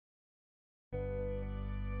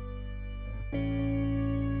We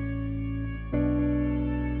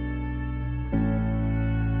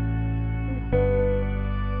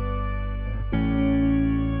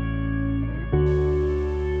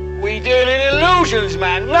deal in illusions,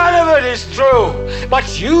 man. None of it is true.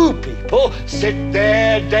 But you people sit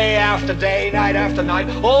there day after day, night after night,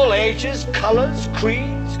 all ages, colors,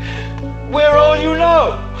 creeds. We're all you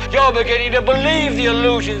know. You're beginning to believe the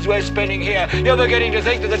illusions we're spinning here. You're beginning to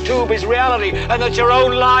think that the tube is reality and that your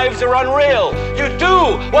own lives are unreal. You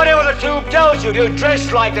do whatever the tube tells you. You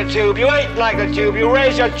dress like the tube. You eat like the tube. You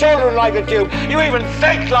raise your children like the tube. You even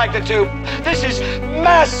think like the tube. This is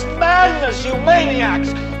mass madness, you maniacs.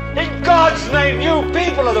 In God's name, you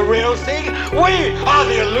people are the real thing. We are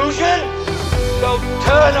the illusion. So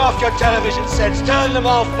turn off your television sets. Turn them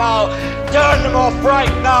off now. Turn them off right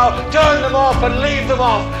now. Turn them off and leave them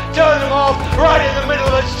off. Turn them off right in the middle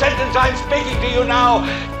of the sentence I'm speaking to you now.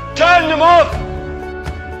 Turn them off.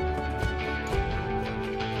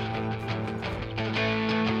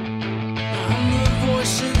 I'm the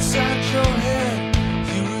voice inside your head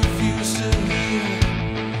you refuse to hear.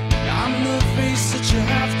 I'm the face that you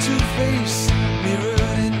have to face,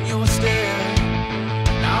 mirrored in your stare.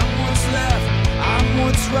 I'm what's left, I'm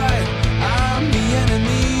what's right, I'm the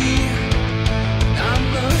enemy. I'm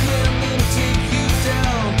the hand that'll take you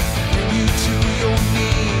down, bring you to your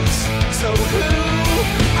knees. So who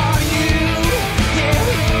are you? Yeah,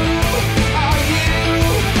 who are you?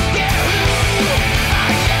 Yeah, who are you?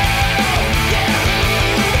 Yeah,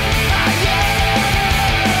 who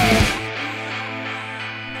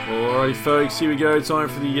are you? Alrighty, folks, here we go. Time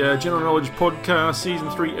for the General Knowledge Podcast, Season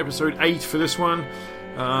 3, Episode 8 for this one.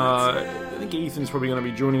 I think Ethan's probably going to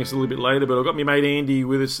be joining us a little bit later, but I've got my mate Andy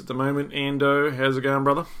with us at the moment. Ando, how's it going,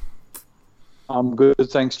 brother? I'm good,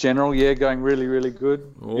 thanks, General. Yeah, going really, really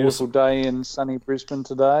good. Awesome. Beautiful day in sunny Brisbane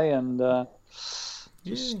today, and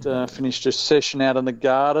just finished a session out in the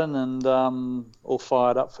garden, and all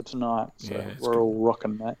fired up for tonight. So Yeah, it's we're good. all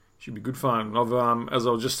rocking that. Should be good fun. I've, as I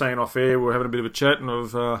was just saying off air, we were having a bit of a chat, and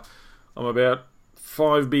I'm about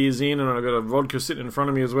 5 beers in, and I've got a vodka sitting in front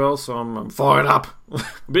of me as well, so I'm fired up. A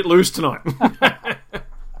bit loose tonight.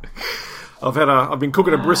 I've been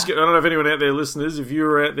cooking a brisket. I don't know if anyone out there listeners, if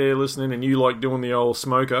you're out there listening and you like doing the old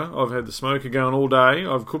smoker, I've had the smoker going all day.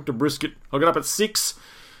 I've cooked a brisket. I got up at 6,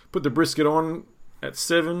 put the brisket on at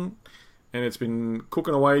 7, and it's been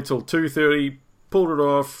cooking away till 2:30. Pulled it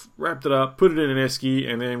off, wrapped it up, put it in an esky,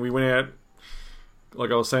 and then we went out,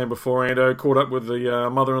 like I was saying before, Ando, caught up with the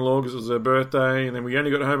mother-in-law because it was her birthday, and then we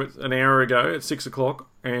only got home an hour ago at 6 o'clock,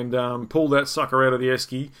 and pulled that sucker out of the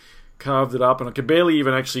esky, carved it up, and I could barely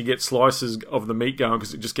even actually get slices of the meat going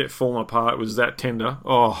because it just kept falling apart. It was that tender.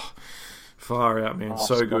 Oh, far out, man.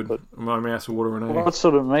 So good. it. My mouth's watering. Eh? What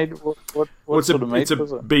sort of meat? What sort of meat it's a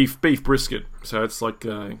was it? beef brisket, so it's like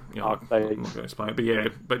I'm not going to explain it, but yeah,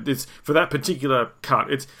 but it's for that particular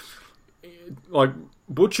cut. It's like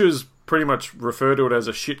butchers pretty much refer to it as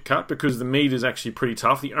a shit cut because the meat is actually pretty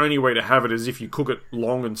tough. The only way to have it is if you cook it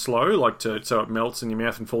long and slow, like so it melts in your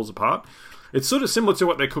mouth and falls apart. It's sort of similar to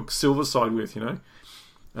what they cook silver side with, you know,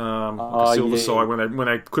 like a silver side when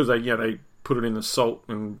they because they put it in the salt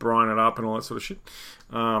and brine it up and all that sort of shit.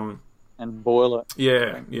 And boil it.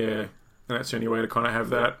 Yeah. And that's the only way to kind of have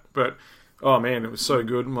that. But oh man, it was so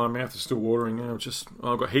good. My mouth is still watering now.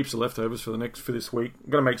 I've got heaps of leftovers for this week. I'm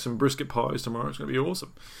gonna make some brisket pies tomorrow. It's gonna be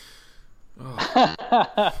awesome. Oh.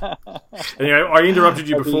 Anyway, I interrupted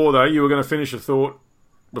you before though. You were going to finish a thought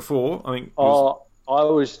before. I think. I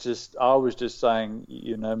was just saying,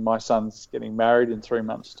 you know, my son's getting married in 3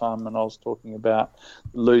 months' time, and I was talking about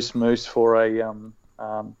loose moose for a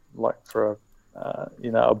a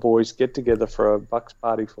boys get together for a bucks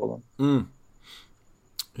party for them.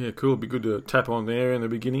 Yeah, cool. It'd be good to tap on there in the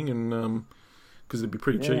beginning, and because it'd be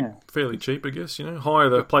pretty cheap, fairly cheap, I guess. You know, hire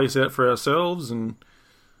the place out for ourselves, and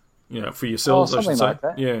you know, for yourselves, I should say. Like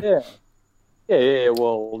that. Yeah.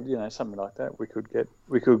 Well, you know, something like that. We could get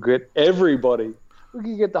everybody. We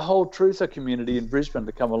could get the whole Truther community in Brisbane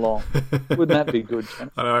to come along. Wouldn't that be good, Ken?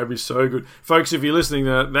 I know, it'd be so good. Folks, if you're listening,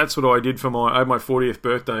 that's what I did for my 40th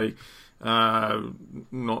birthday.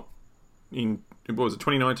 Not in, what was it,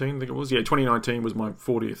 2019, I think it was? Yeah, 2019 was my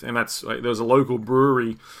 40th. And there was a local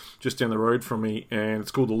brewery just down the road from me, and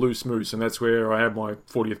it's called the Loose Moose, and that's where I had my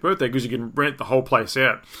 40th birthday, because you can rent the whole place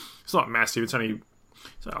out. It's not massive, it's a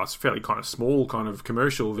fairly kind of small kind of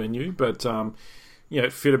commercial venue, but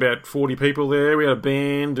it fit about 40 people there. We had a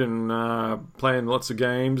band and playing lots of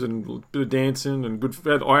games and a bit of dancing and good.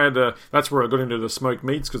 That's where I got into the smoked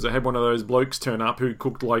meats, because I had one of those blokes turn up who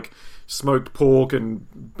cooked like smoked pork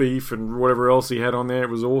and beef and whatever else he had on there. It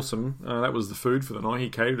was awesome. That was the food for the night. He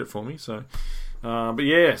catered it for me. So, but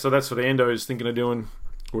yeah, so that's what Endo's thinking of doing,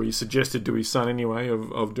 or he suggested to his son anyway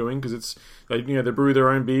of doing, because they brew their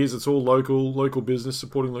own beers. It's all local business,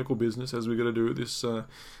 supporting local business, as we got to do at this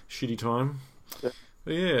shitty time. But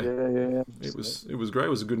yeah. It was great. It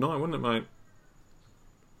was a good night, wasn't it, mate?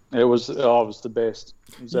 It was the best.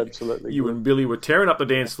 It was absolutely You good. and Billy were tearing up the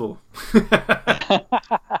dance floor.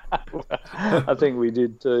 I think we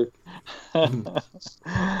did too. We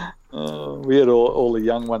had all the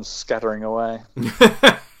young ones scattering away.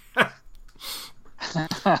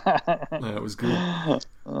 No, it was good.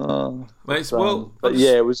 Mate, but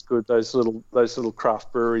yeah, it was good. Those little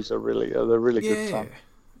craft breweries they're really good fun.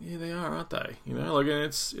 Yeah, they are, aren't they? And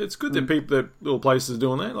it's good that little places are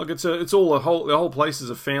doing that. Like the whole place is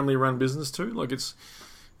a family run business too. Like it's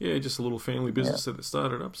just a little family business that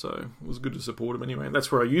started up. So it was good to support them anyway. And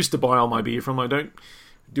that's where I used to buy all my beer from. I don't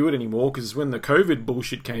do it anymore because when the COVID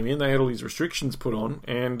bullshit came in, they had all these restrictions put on,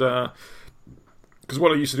 and because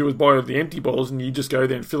what I used to do was buy the empty bottles and you just go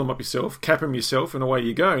there and fill them up yourself, cap them yourself, and away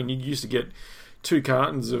you go. And you used to get 2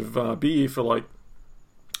 cartons of beer for like,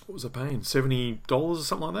 what was I paying? $70 or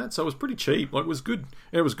something like that. So it was pretty cheap. Like it was good.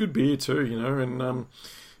 And it was good beer too, And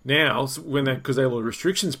now, because they had all the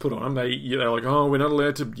restrictions put on them, they're like, oh, we're not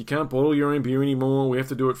allowed to. You can't bottle your own beer anymore. We have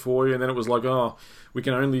to do it for you. And then it was like, oh, we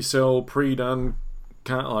can only sell pre-done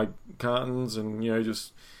cartons, and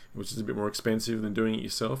which is a bit more expensive than doing it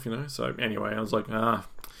yourself, So anyway, I was like,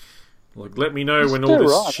 let me know when all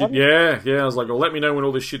this shit. Yeah. I was like, well, let me know when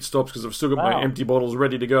all this shit stops, because I've still got my empty bottles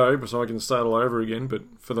ready to go, so I can start all over again. But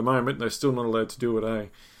for the moment, they're still not allowed to do it.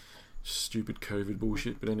 Stupid COVID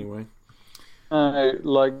bullshit. But anyway,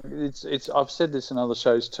 it's. I've said this in other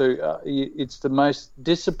shows too. It's the most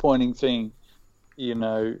disappointing thing,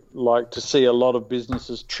 to see a lot of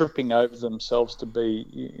businesses tripping over themselves to be,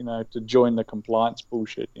 to join the compliance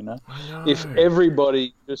bullshit, I know. If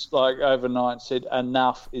everybody just like overnight said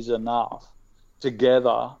enough is enough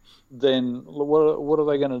together, then what are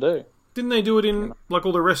they going to do? Didn't they do it in like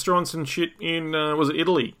all the restaurants and shit in, was it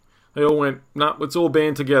Italy? They all went, nah, it's all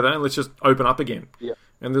banned together and let's just open up again. Yeah.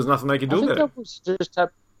 And there's nothing they can do about it.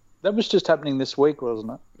 That was just happening this week,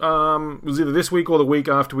 wasn't it? It was either this week or the week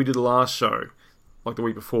after we did the last show. Like the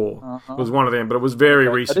week before. It was one of them, but it was very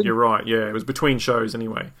recent, you're right. Yeah, it was between shows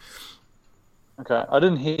anyway. Okay, I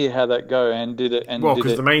didn't hear how that go, and did it... Well,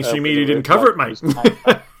 because the mainstream media didn't cover it, mate.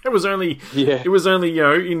 It was only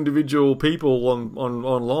individual people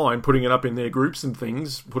online putting it up in their groups and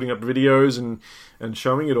things, putting up videos and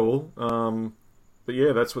showing it all. But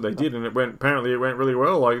yeah, that's what they did, and apparently it went really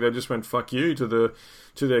well. Like they just went fuck you to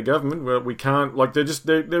their government. Well, we can't, like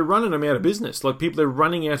they're running them out of business. Like they're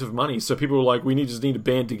running out of money. So people were like, we just need to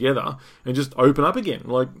band together and just open up again.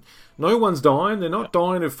 Like no one's dying. They're not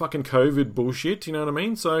dying of fucking COVID bullshit. You know what I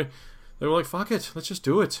mean? So they were like, fuck it, let's just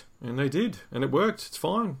do it, and they did, and it worked. It's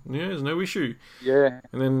fine. Yeah, there's no issue. Yeah.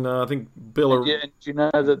 And then I think Bill. Yeah. Do you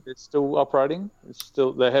know that it's still operating? It's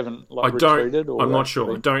still, they haven't retreated. Or I'm not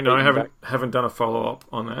sure. I don't know. I haven't done a follow up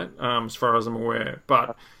on that. As far as I'm aware,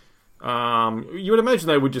 but you would imagine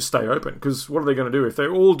they would just stay open, because what are they going to do if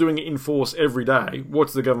they're all doing it in force every day?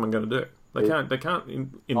 What's the government going to do? They can't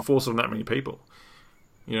enforce it on that many people.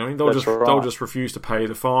 They'll just refuse to pay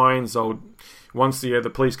the fines. Once the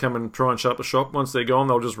police come and try and shut the shop, once they're gone,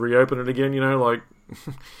 they'll just reopen it again.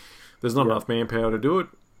 There's not enough manpower to do it.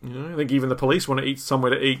 I think even the police want to eat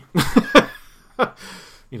somewhere to eat.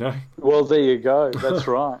 Well, there you go. That's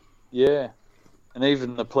right. Yeah, and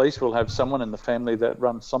even the police will have someone in the family that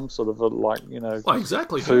runs some sort of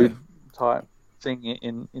exactly food type thing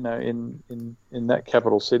in that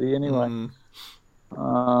capital city anyway.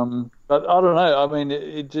 But I don't know. I mean,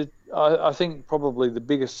 I think probably the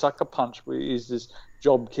biggest sucker punch is this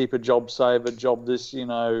job keeper, job saver, job this,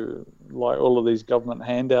 like all of these government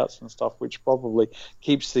handouts and stuff, which probably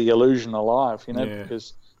keeps the illusion alive,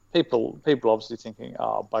 because people obviously thinking,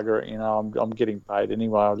 oh, bugger it, I'm getting paid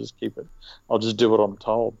anyway, I'll just keep it. I'll just do what I'm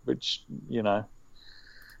told, which,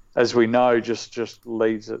 as we know, just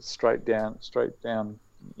leads it straight down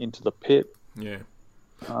into the pit. Yeah.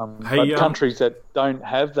 But countries that don't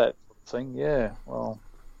have that thing, yeah,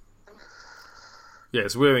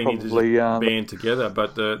 it's where we need to band together.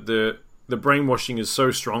 But the brainwashing is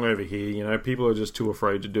so strong over here. People are just too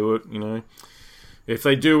afraid to do it. If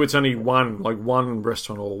they do, it's only one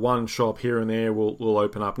restaurant or one shop here and there will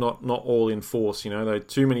open up. Not all in force.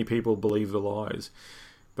 Too many people believe the lies.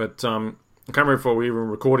 But I can't remember if we were even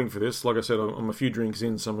recording for this. Like I said, I'm a few drinks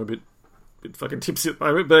in, so I'm a bit fucking tipsy at the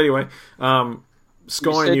moment. But anyway, Sky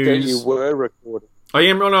you said News. that you were recording. I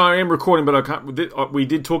am recording, but I can't. We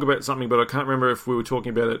did talk about something, but I can't remember if we were talking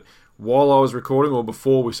about it while I was recording or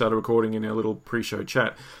before we started recording in our little pre-show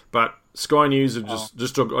chat. But Sky News have I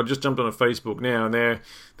just jumped on a Facebook now, and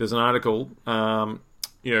there's an article.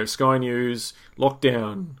 Sky News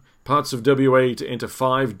lockdown. Parts of WA to enter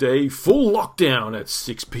 5-day full lockdown at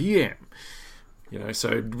 6 p.m.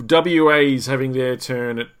 So WA's having their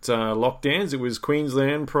turn at lockdowns. It was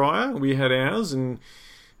Queensland prior. We had ours, and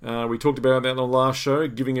we talked about that on the last show,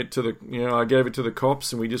 giving it to I gave it to the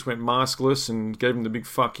cops, and we just went maskless and gave them the big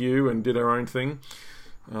fuck you and did our own thing.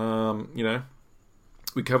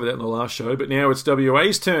 We covered that in the last show, but now it's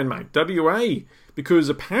WA's turn, mate. WA, because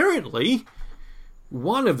apparently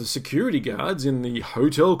one of the security guards in the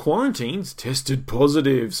hotel quarantines tested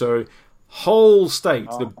positive. So whole state,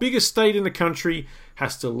 the biggest state in the country,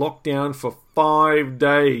 has to lock down for 5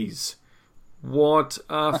 days. What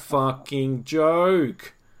a fucking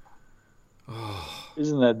joke.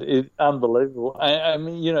 Isn't that unbelievable? I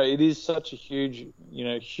mean, it is such a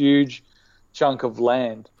huge chunk of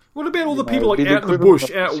land. What about all the people like out in the bush,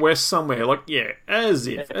 out west somewhere? Like, as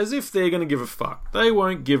if they're going to give a fuck. They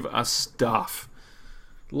won't give a stuff.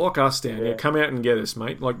 Lock us down. Yeah, come out and get us,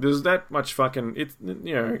 mate. Like, there's that much fucking...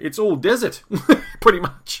 it's all desert, pretty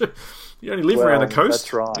much. You only live around the coast.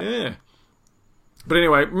 That's right. Yeah. But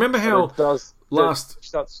anyway, remember how it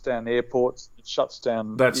shuts down airports, it shuts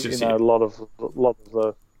down a lot of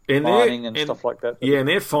the mining and stuff like that. Yeah, and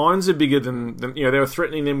their fines are bigger than they were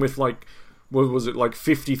threatening them with like, what was it, like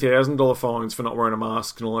 $50,000 fines for not wearing a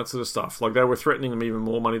mask and all that sort of stuff. Like, they were threatening them even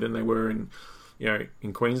more money than they were in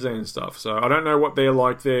Queensland and stuff. So I don't know what they're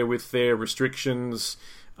like there with their restrictions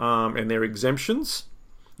and their exemptions.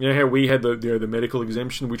 You know how we had the medical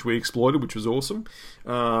exemption, which we exploited, which was awesome.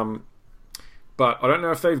 But I don't know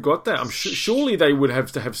if they've got that. Surely they would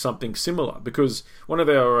have to have something similar, because one of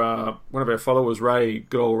our followers, Ray,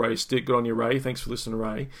 good old Ray Stick, good on you, Ray. Thanks for listening to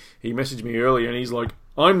Ray. He messaged me earlier and he's like,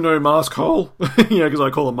 "I'm no mask hole," because I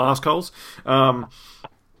call them mask holes. And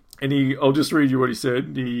I'll just read you what he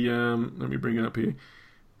said. Let me bring it up here,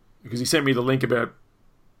 because he sent me the link about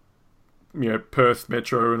Perth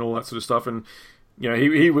Metro and all that sort of stuff. And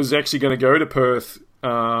he was actually going to go to Perth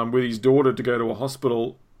with his daughter to go to a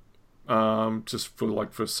hospital just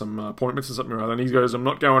for some appointments or something or other. And he goes, "I'm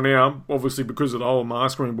not going now, obviously because of the whole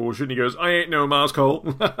mask wearing bullshit." And he goes, "I ain't no mask hole."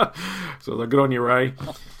 So good on you, Ray.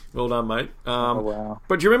 Well done, mate. Wow.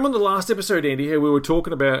 But do you remember on the last episode, Andy, how we were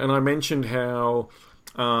talking about, and I mentioned how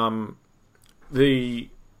the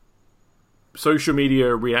social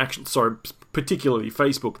media reactions, particularly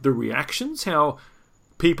Facebook, the reactions, how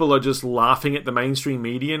people are just laughing at the mainstream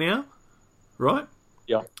media now, right?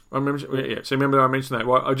 Yeah. I remember. Yeah. So remember I mentioned that.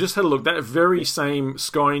 Well, I just had a look. That very same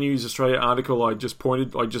Sky News Australia article I just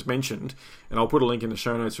mentioned, and I'll put a link in the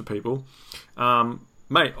show notes for people.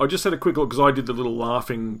 Mate, I just had a quick look because I did the little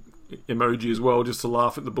laughing emoji as well, just to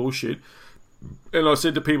laugh at the bullshit. And I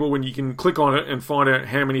said to people, when you can click on it and find out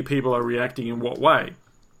how many people are reacting in what way.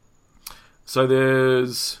 So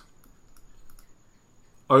there's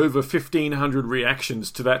over 1,500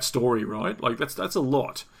 reactions to that story, right? Like, that's a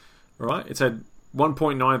lot, right? It's had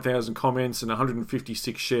 1.9 thousand comments and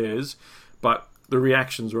 156 shares, but the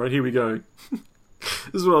reactions, right? Here we go.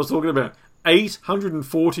 This is what I was talking about.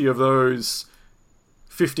 840 of those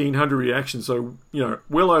 1,500 reactions, so,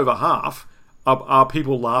 well over half are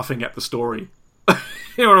people laughing at the story.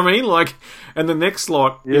 You know what I mean? Like, and the next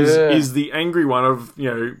lot is the angry one of,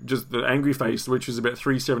 just the angry face, which is about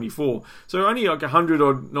 374. So only like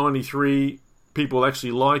 193 people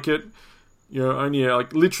actually like it. Only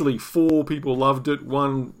like literally 4 people loved it.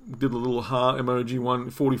 1 did a little heart emoji.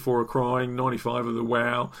 144 are crying. 95 are the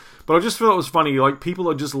wow. But I just felt it was funny. Like, people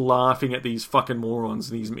are just laughing at these fucking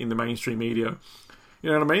morons in the mainstream media.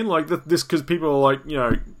 You know what I mean? Like, this, because people are like,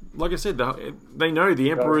 like I said, they know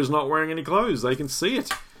the Emperor is not wearing any clothes. They can see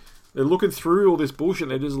it. They're looking through all this bullshit.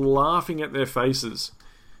 They're just laughing at their faces.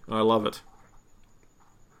 And I love it.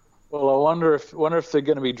 Well, I wonder if they're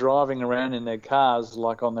going to be driving around in their cars,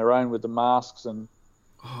 like on their own, with the masks and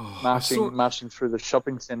marching through the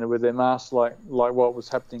shopping centre with their masks, like what was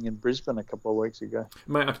happening in Brisbane a couple of weeks ago.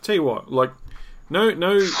 Mate, I tell you what, like, no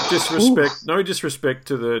disrespect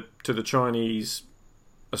to the Chinese,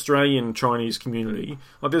 Australian Chinese community.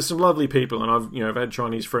 Like, there's some lovely people, and I've had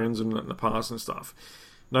Chinese friends in the past and stuff.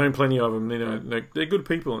 Known plenty of them. They're good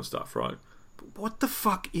people and stuff, right? But what the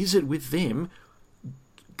fuck is it with them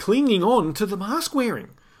clinging on to the mask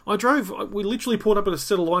wearing? We literally pulled up at a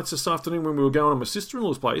set of lights this afternoon when we were going to my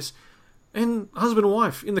sister-in-law's place, and husband and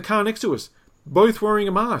wife in the car next to us, both wearing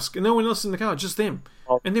a mask, and no one else in the car, just them,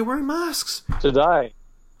 and they're wearing masks Today.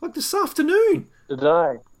 like this afternoon.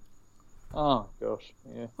 Today. Oh, gosh,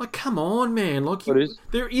 yeah. Like, come on, man. Like, What is?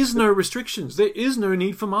 there is no restrictions. There is no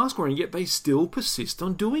need for mask wearing, yet they still persist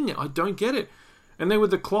on doing it. I don't get it. And they were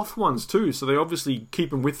the cloth ones, too, so they obviously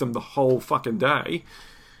keep them with them the whole fucking day.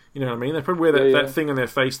 You know what I mean? They probably wear that thing on their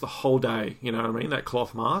face the whole day. You know what I mean? That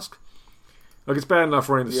cloth mask. Like, it's bad enough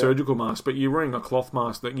wearing the surgical mask, but you're wearing a cloth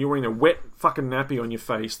mask, that you're wearing a wet fucking nappy on your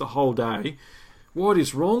face the whole day. What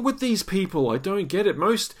is wrong with these people? I don't get it.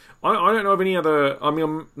 I don't know of any other... I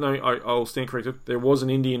mean, I'll stand corrected. There was an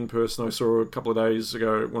Indian person I saw a couple of days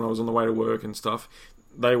ago when I was on the way to work and stuff.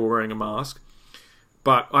 They were wearing a mask.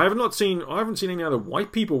 But I haven't seen any other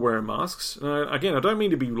white people wearing masks. Again, I don't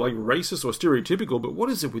mean to be like racist or stereotypical, but what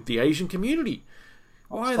is it with the Asian community?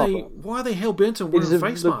 Why are they hell-bent on wearing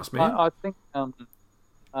face masks, man? I think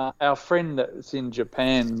our friend that's in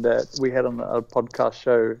Japan that we had on a podcast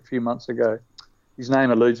show a few months ago, his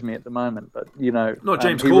name eludes me at the moment, but, you know... Not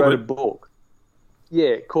James he Corbett. wrote a book.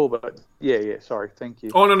 Yeah, Corbett. Yeah, sorry, thank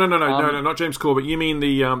you. Oh, no, not James Corbett. You mean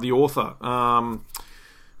the author,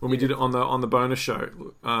 when we did it on the bonus show.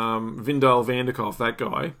 Vindal Vanderkoff, that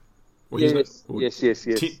guy. Well, yes.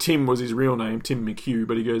 Tim was his real name, Tim McHugh,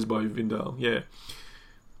 but he goes by Vindal, yeah.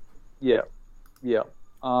 Yeah.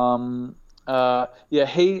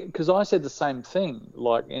 Because I said the same thing,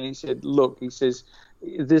 and he said, look, he says,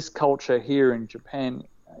 this culture here in Japan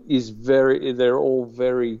is they're all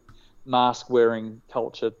very mask-wearing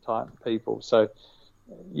culture type people. So,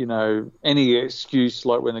 you know, any excuse,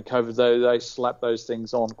 like when the COVID, they slap those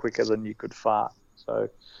things on quicker than you could fart. So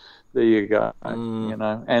there you go, you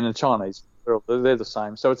know. And the Chinese, they're the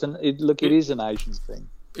same. So it is an Asian thing.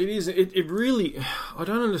 It is. It really... I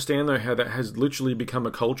don't understand, though, how that has literally become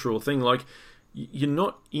a cultural thing. Like, you're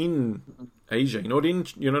not in Asia, you're not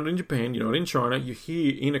in Japan, you're not in China, you're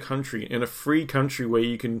here in a free country where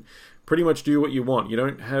you can pretty much do what you want. You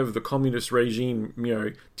don't have the communist regime, you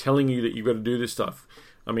know, telling you that you've got to do this stuff.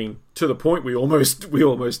 I mean, to the point we almost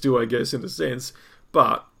do, I guess, in a sense.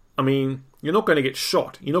 But, I mean, you're not going to get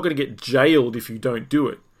shot. You're not going to get jailed if you don't do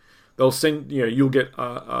it. They'll send, you know, you'll get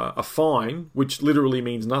a fine, which literally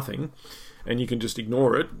means nothing, and you can just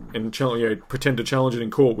ignore it and pretend to challenge it in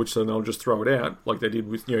court, which then they'll just throw it out, like they did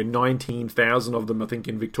with 19,000 of them, I think,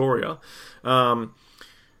 in Victoria.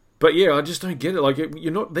 But yeah, I just don't get it. Like,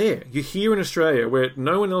 you're not there. You're here in Australia, where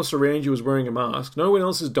no one else around you is wearing a mask, no one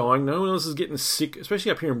else is dying, no one else is getting sick, especially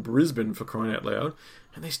up here in Brisbane, for crying out loud,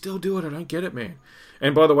 and they still do it. I don't get it, man.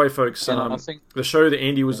 And by the way, folks, the show that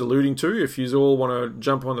Andy was alluding to, if you all want to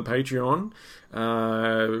jump on the Patreon,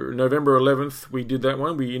 November 11th, we did that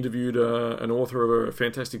one. We interviewed an author of a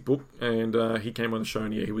fantastic book, and he came on the show,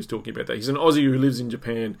 and he was talking about that. He's an Aussie who lives in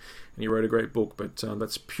Japan, and he wrote a great book, but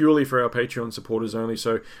that's purely for our Patreon supporters only.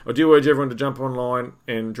 So I do urge everyone to jump online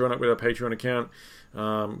and join up with our Patreon account.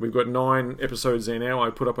 We've got 9 episodes there now. I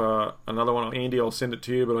put up another one. Andy, I'll send it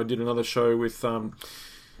to you, but I did another show with...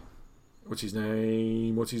 What's his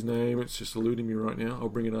name? It's just eluding me right now. I'll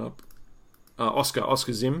bring it up.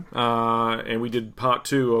 Oscar Zim. And we did part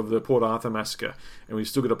 2 of the Port Arthur massacre. And we've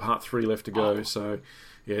still got a part 3 left to go. So,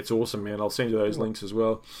 yeah, it's awesome, man. I'll send you those links as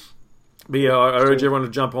well. But yeah, I urge everyone to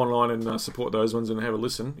jump online and support those ones and have a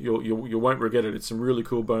listen. You won't regret it. It's some really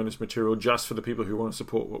cool bonus material just for the people who want to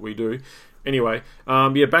support what we do. Anyway,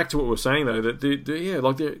 back to what we were saying, though. That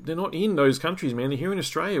they're not in those countries, man. They're here in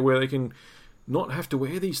Australia where they can... not have to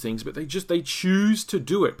wear these things, but they choose to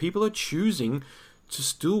do it. People are choosing to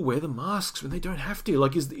still wear the masks when they don't have to.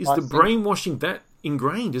 Like, is the brainwashing that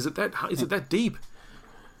ingrained? Is it that deep?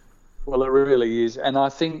 Well, it really is, and I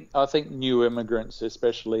think new immigrants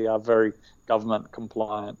especially are very government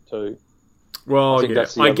compliant too. Well, yeah,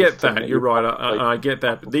 I get that. You're right. I get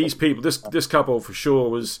that. But these people, this couple for sure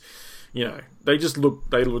was, you know, they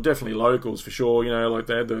were definitely locals for sure. You know, like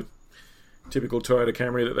they had the typical Toyota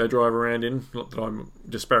Camry that they drive around in. Not that I'm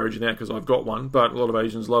disparaging that because I've got one, but a lot of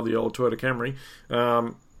Asians love the old Toyota Camry.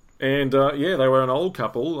 They were an old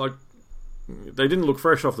couple. Like, they didn't look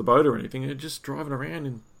fresh off the boat or anything. They're just driving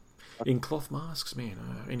around in cloth masks, man.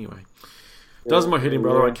 Anyway, does my head in,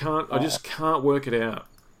 brother. I just can't work it out.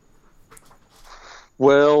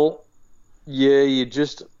 Well, yeah,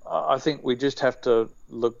 I think we just have to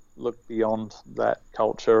look beyond that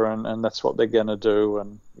culture, and that's what they're going to do,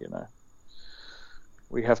 and you know.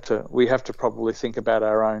 We have to probably think about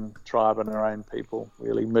our own tribe and our own people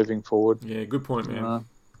really moving forward. Yeah, good point, man.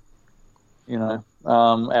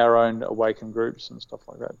 Our own awakened groups and stuff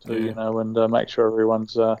like that too. Yeah. You know, and make sure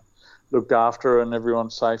everyone's looked after and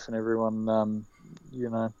everyone's safe and everyone,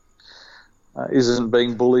 isn't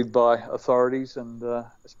being bullied by authorities, and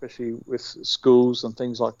especially with schools and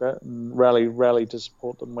things like that, and rally to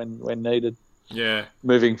support them when needed. Yeah.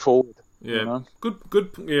 Moving forward. Yeah. You know? Good.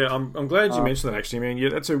 Yeah, I'm glad you mentioned that, actually, man. Yeah,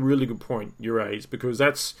 that's a really good point you raised, because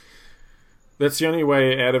that's the only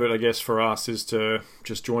way out of it, I guess, for us, is to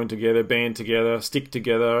just join together, band together, stick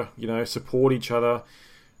together, support each other.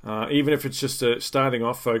 Even if it's just starting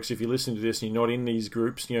off, folks, if you're listening to this and you're not in these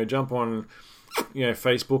groups, jump on,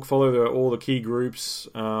 Facebook, follow all the key groups.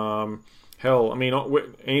 Hell, I mean,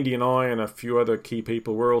 Andy and I and a few other key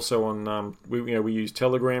people, we're also on, we use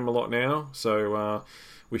Telegram a lot now, so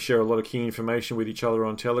we share a lot of key information with each other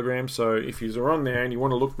on Telegram. So if you're on there and you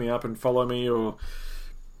want to look me up and follow me or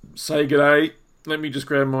say g'day, let me just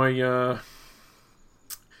grab my...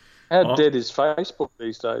 How dead is Facebook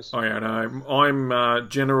these days? I don't know. I'm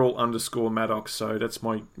General_Maddox, so that's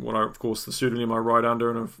of course, the pseudonym I write under,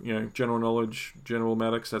 and General Knowledge, General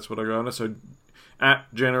Maddox, that's what I go under. So at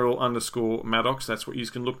General_Maddox, that's what you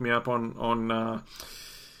can look me up on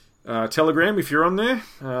Telegram if you're on there.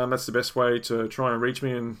 That's the best way to try and reach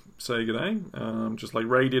me and say g'day, just like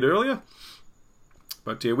Ray did earlier.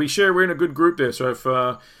 But yeah, we're in a good group there, so if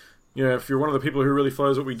you're one of the people who really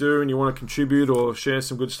follows what we do and you want to contribute or share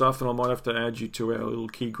some good stuff, then I might have to add you to our little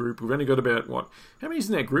key group. We've only got about, how many's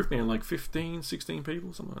in that group now? Like 15, 16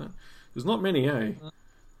 people, something like that. There's not many, eh?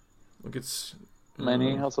 Like it's...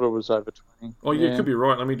 Many? I thought it was over 20. Oh, yeah, you could be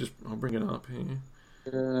right. I'll bring it up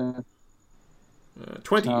here.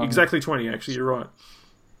 20, exactly 20, actually, you're right.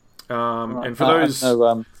 Right. And for those...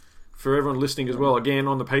 for everyone listening as well, again,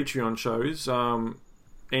 on the Patreon shows,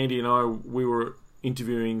 Andy and I, we were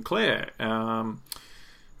interviewing Claire on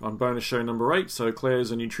bonus show number 8. So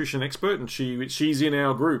Claire's a nutrition expert, and she's in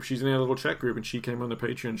our group. She's in our little chat group, and she came on the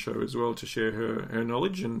Patreon show as well to share her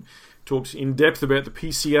knowledge and talks in depth about the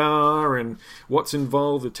PCR and what's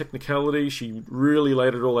involved, the technicality. She really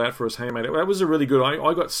laid it all out for us, hey mate. That was a really good...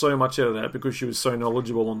 I got so much out of that because she was so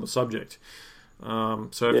knowledgeable on the subject. So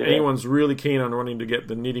if anyone's really keen on wanting to get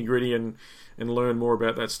the nitty gritty and learn more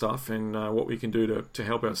about that stuff and what we can do to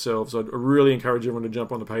help ourselves, I'd really encourage everyone to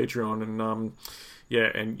jump on the Patreon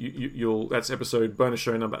and you'll that's episode bonus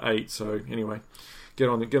show number 8. So anyway, get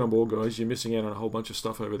on board, guys. You're missing out on a whole bunch of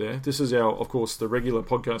stuff over there. This is of course, the regular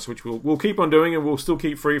podcast, which we'll keep on doing, and we'll still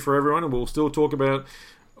keep free for everyone, and we'll still talk about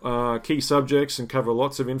key subjects and cover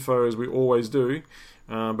lots of info as we always do.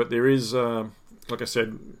 But there is, like I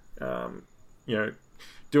said,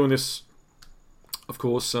 doing this, of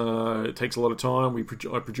course, it takes a lot of time.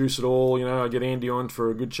 I produce it all. I get Andy on for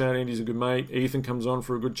a good chat. Andy's a good mate. Ethan comes on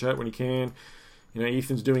for a good chat when he can.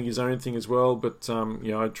 Ethan's doing his own thing as well. But I'm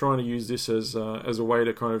trying to use this as a way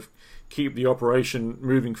to kind of keep the operation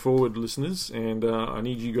moving forward, listeners. And I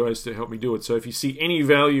need you guys to help me do it. So if you see any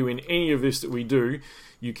value in any of this that we do,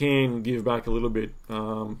 you can give back a little bit.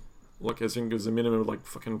 Like I think there's a minimum of like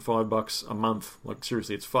fucking $5 a month. Like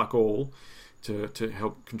seriously, it's fuck all. To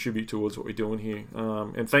help contribute towards what we're doing here.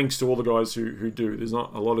 And thanks to all the guys who do. There's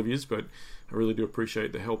not a lot of yous, but I really do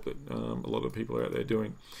appreciate the help that a lot of people are out there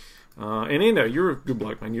doing. And Endo, you're a good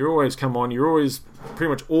bloke, man. You always come on. You're always pretty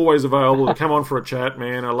much always available to come on for a chat,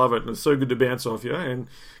 man. I love it. And it's so good to bounce off you. And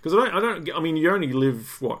because I mean, you only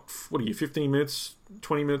live, what are you, 15 minutes,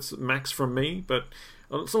 20 minutes max from me, but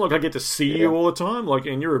it's not like I get to see you all the time.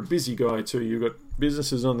 And you're a busy guy too. You've got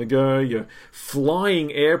businesses on the go. You're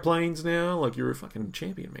flying airplanes now. Like you're a fucking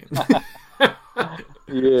champion, man.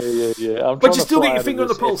 Yeah. But you still get your finger on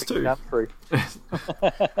the pulse too.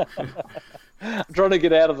 I'm trying to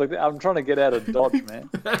get out of Dodge, man.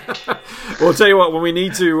 Well, I'll tell you what. When we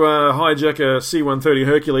need to hijack a C-130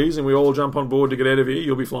 Hercules and we all jump on board to get out of here,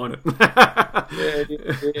 you'll be flying it.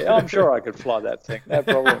 Yeah, I'm sure I could fly that thing. No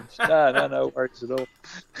problems. No worries at all.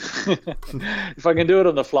 If I can do it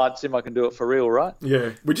on the flight sim, I can do it for real, right?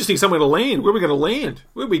 Yeah. We just need somewhere to land. Where are we going to land?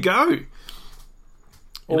 Where do we go?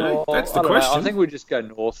 That's the question. I think we just go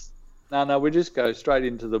north. No, we just go straight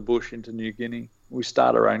into the bush, into New Guinea. We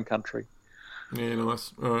start our own country. Yeah,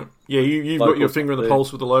 nice. All right. Yeah, you've got your finger on the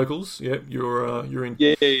pulse with the locals. Yep, you're in.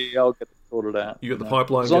 Yeah, I'll get it sorted out. You got the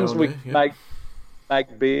pipeline as long going as we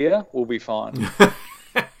make beer, we'll be fine.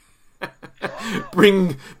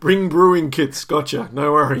 Bring brewing kits. Gotcha.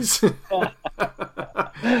 No worries.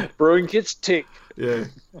 Brewing kits, tick. Yeah.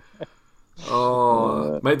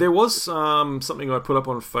 Oh, mate, there was something I put up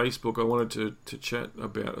on Facebook I wanted to chat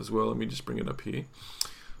about as well. Let me just bring it up here.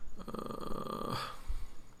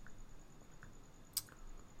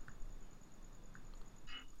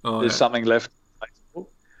 There's something left on Facebook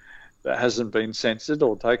that hasn't been censored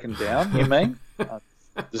or taken down, you mean?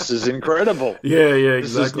 This is incredible. Yeah,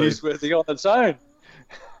 exactly. This is newsworthy on its own.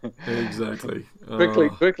 Exactly.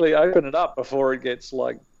 Quickly open it up before it gets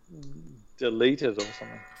like deleted or something.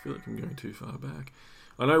 I feel like I'm going too far back.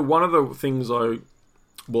 I know one of the things I've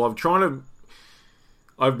been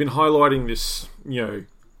highlighting this,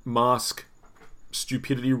 mask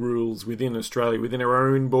stupidity rules within Australia, within our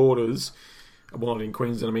own borders. Well, not in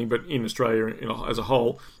Queensland, I mean, but in Australia as a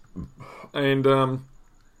whole. And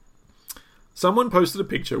someone posted a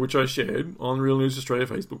picture, which I shared on Real News Australia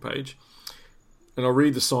Facebook page. And I'll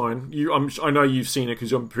read the sign. I know you've seen it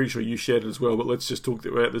because I'm pretty sure you shared it as well, but let's just talk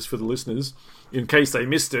about this for the listeners in case they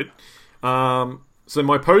missed it. So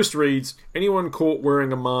my post reads, anyone caught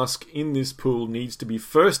wearing a mask in this pool needs to be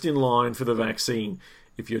first in line for the vaccine.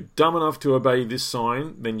 If you're dumb enough to obey this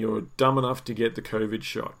sign, then you're dumb enough to get the COVID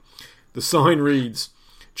shot. The sign reads,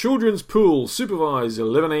 Children's Pool, supervised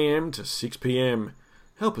 11 a.m. to 6 p.m.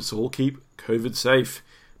 Help us all keep COVID safe.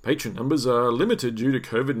 Patron numbers are limited due to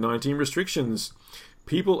COVID-19 restrictions.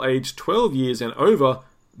 People aged 12 years and over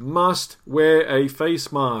must wear a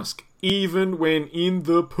face mask, even when in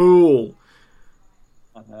the pool.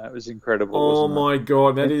 I know, it was incredible. Oh my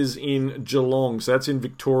God, that is in Geelong. So that's in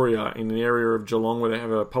Victoria, in the area of Geelong where they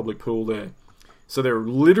have a public pool there. So they're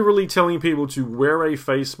literally telling people to wear a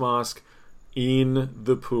face mask in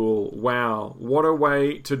the pool. Wow, what a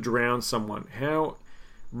way to drown someone. How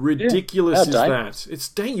ridiculous is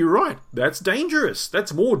that? You're right. That's dangerous.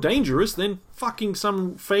 That's more dangerous than fucking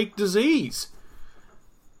some fake disease.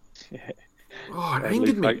 Yeah. Oh, it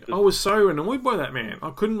angered me. I was so annoyed by that, man.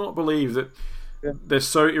 I could not believe that they're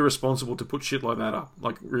so irresponsible to put shit like that up.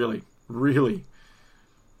 Like, really. Really.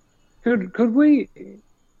 Can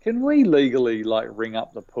we legally like ring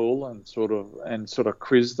up the pool and sort of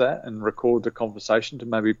quiz that and record the conversation to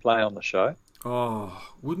maybe play on the show? Oh,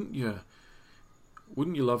 wouldn't you?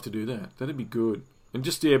 Wouldn't you love to do that? That'd be good. And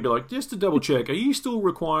just be like, just to double check, are you still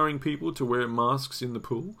requiring people to wear masks in the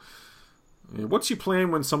pool? Yeah. What's your plan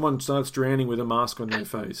when someone starts drowning with a mask on their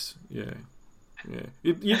face? Yeah.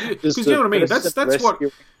 Because you know what I mean? That's what...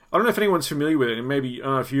 I don't know if anyone's familiar with it, and maybe, I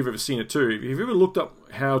don't know if you've ever seen it too. If you've ever looked up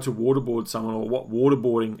how to waterboard someone or what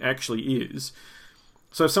waterboarding actually is...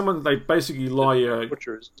 So if someone, they basically lie... you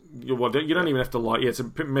don't even have to lie. Yeah, it's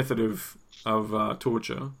a method of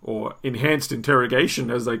torture, or enhanced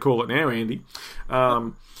interrogation, as they call it now, Andy.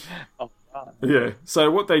 Yeah,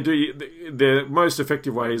 so what they do, their most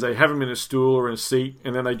effective way is they have them in a stool or in a seat,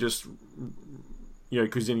 and then they just,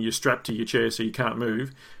 because then you're strapped to your chair so you can't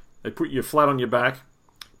move. They put you flat on your back,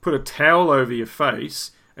 put a towel over your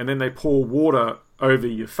face, and then they pour water over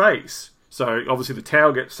your face. So obviously the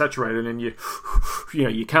towel gets saturated, and you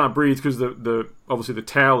can't breathe because obviously the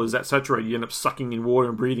towel is that saturated. You end up sucking in water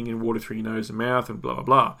and breathing in water through your nose and mouth and blah blah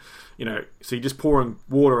blah. So you're just pouring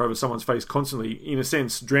water over someone's face constantly, in a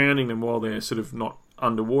sense, drowning them while they're sort of not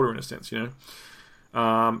underwater, in a sense. So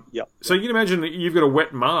you can imagine that you've got a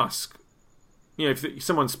wet mask. If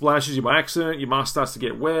someone splashes you by accident, your mask starts to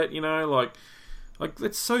get wet. Like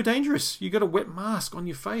that's so dangerous. You got a wet mask on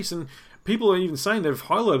your face, and people are even saying, they've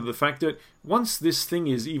highlighted the fact that once this thing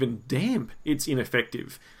is even damp, it's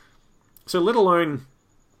ineffective. So let alone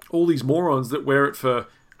all these morons that wear it for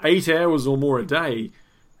 8 hours or more a day.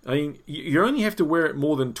 I mean, you only have to wear it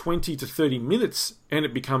more than 20 to 30 minutes and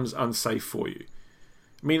it becomes unsafe for you.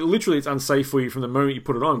 I mean, literally it's unsafe for you from the moment you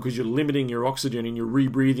put it on, because you're limiting your oxygen and you're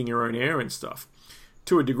rebreathing your own air and stuff.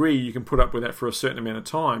 To a degree, you can put up with that for a certain amount of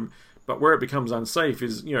time, but where it becomes unsafe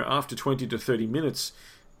is, after 20 to 30 minutes...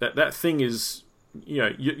 That thing is,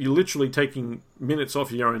 you're literally taking minutes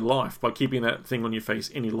off your own life by keeping that thing on your face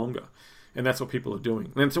any longer. And that's what people are doing.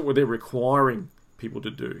 And that's what they're requiring people to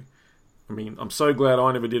do. I mean, I'm so glad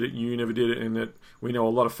I never did it, you never did it, and that we know a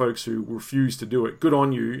lot of folks who refuse to do it. Good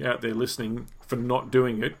on you out there listening for not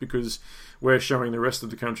doing it, because we're showing the rest of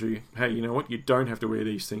the country, hey, you know what, you don't have to wear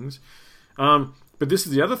these things. But this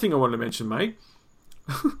is the other thing I wanted to mention, mate.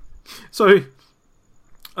 So...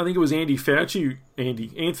 I think it was Anthony Fauci,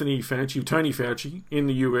 Tony Fauci in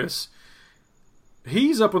the US.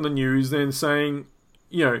 He's up on the news then saying,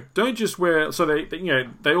 don't just wear. So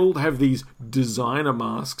they all have these designer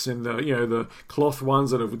masks and the cloth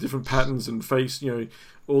ones that are with different patterns and face,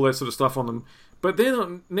 all that sort of stuff on them. But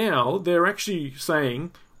then now they're actually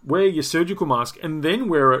saying, wear your surgical mask and then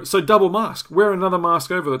double mask, wear another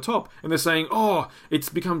mask over the top. And they're saying, it's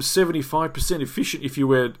become 75% efficient if you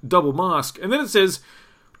wear double mask. And then it says,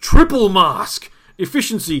 triple mask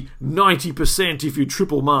efficiency 90% if you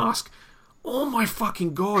triple mask. Oh my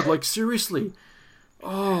fucking God! Like, seriously.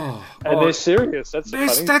 They're serious.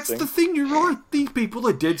 That's the thing. You're right. These people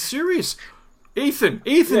are dead serious.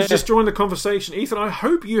 Ethan's just joined the conversation. Ethan, I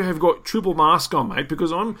hope you have got triple mask on, mate,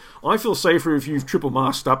 because I feel safer if you've triple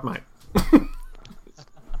masked up, mate.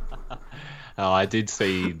 Oh, I did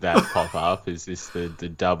see that pop up. Is this the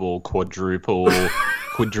double, quadruple,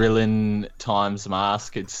 quadrillion times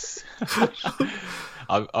mask? It's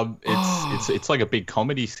it's like a big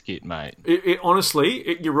comedy skit, mate.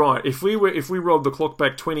 Honestly, you're right. If we rolled the clock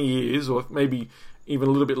back 20 years, or maybe even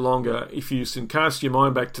a little bit longer, if you can cast your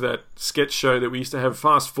mind back to that sketch show that we used to have,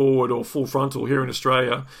 Fast Forward or Full Frontal here in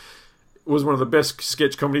Australia, it was one of the best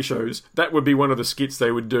sketch comedy shows. That would be one of the skits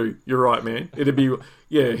they would do. You're right, man. It'd be,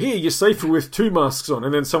 yeah, here, you're safer with 2 masks on.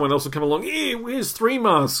 And then someone else would come along, here's 3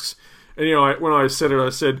 masks. And, when I said it,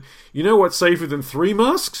 I said, you know what's safer than 3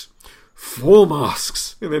 masks? 4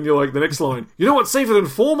 masks. And then you're like, the next line, you know what's safer than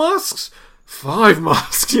 4 masks? 5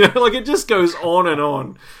 masks. It just goes on and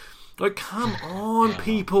on. Like, come on,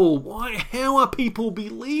 people. Why? How are people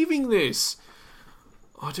believing this?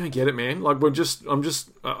 I don't get it, man. I was just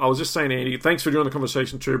saying, Andy, thanks for joining the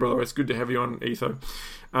conversation too, brother. It's good to have you on, Etho.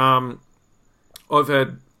 I've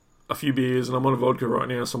had a few beers and I'm on a vodka right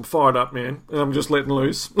now, so I'm fired up, man. And I'm just letting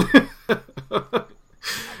loose.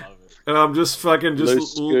 And I'm just fucking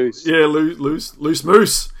loose goose. Loose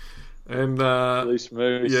moose. And loose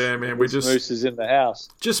moose. Yeah, man, loose moose is in the house.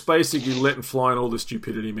 Just basically letting fly on all the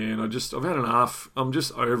stupidity, man. I've had enough. I'm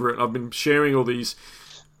just over it. I've been sharing all these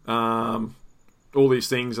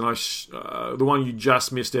things, and the one you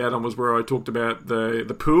just missed out on was where I talked about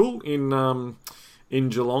the pool in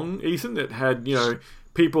Geelong, Ethan, that had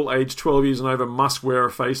people aged 12 years and over must wear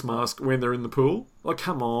a face mask when they're in the pool. Like,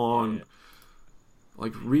 come on. Yeah.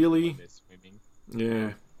 Like, really?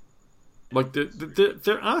 Yeah. Like,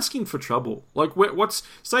 they're asking for trouble. Like,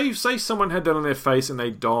 say someone had that on their face and they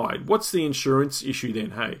died. What's the insurance issue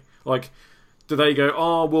then, hey? Like, do they go,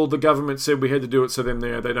 oh, well, the government said we had to do it, so then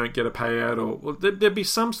they don't get a payout? Or there'd be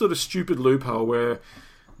some sort of stupid loophole where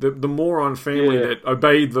the moron family that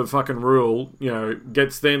obeyed the fucking rule,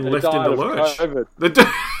 gets then left in the lurch. It'll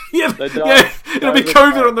be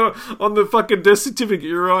COVID on the fucking death certificate.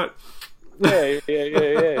 You're right.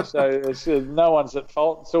 Yeah. So it's, no one's at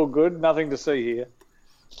fault. It's all good. Nothing to see here.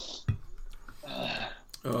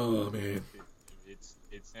 Oh man,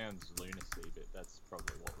 it sounds lunacy, but that's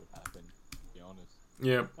probably what would happen. To be honest.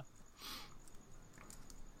 Yeah.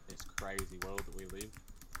 This crazy world that we live.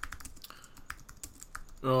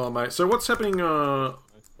 Oh mate, so what's happening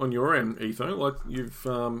on your end, Etho? Like you've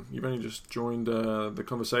only just joined the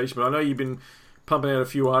conversation, but I know you've been pumping out a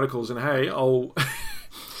few articles, and hey, I'll.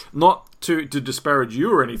 Not to disparage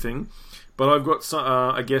you or anything, but I've got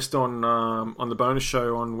a guest on the bonus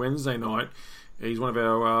show on Wednesday night. He's one of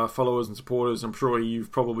our followers and supporters. I'm sure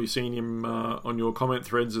you've probably seen him on your comment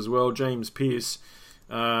threads as well, James Pearce.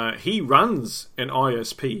 He runs an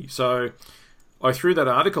ISP. So I threw that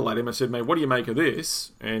article at him. I said, mate, what do you make of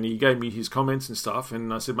this? And he gave me his comments and stuff.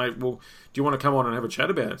 And I said, mate, well, do you want to come on and have a chat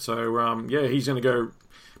about it? So, he's going to go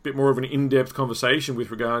bit more of an in-depth conversation with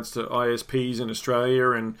regards to ISPs in Australia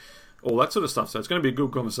and all that sort of stuff. So it's going to be a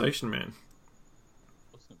good conversation, man.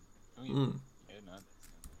 Awesome. Yeah, no, that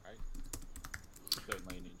sounds great.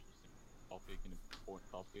 Certainly an interesting topic, an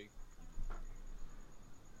important topic.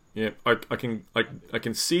 Yeah, I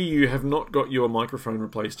can see you have not got your microphone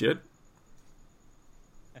replaced yet.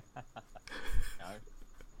 No.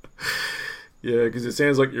 Yeah, because it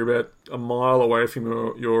sounds like you're about a mile away from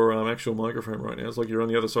your actual microphone right now. It's like you're on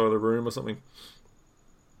the other side of the room or something.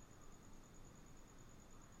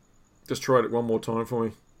 Just try it one more time for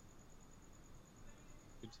me.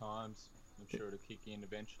 Good times. I'm sure it'll kick in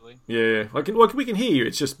eventually. Yeah, we can hear you.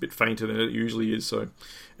 It's just a bit fainter than it usually is. So,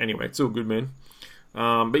 anyway, it's all good, man.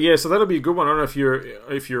 But yeah, so that'll be a good one. I don't know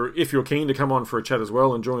if you're keen to come on for a chat as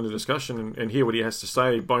well and join the discussion and hear what he has to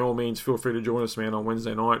say. By all means, feel free to join us, man, on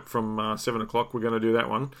Wednesday night from 7 o'clock. We're going to do that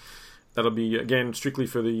one. That'll be again strictly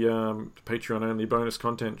for the Patreon only bonus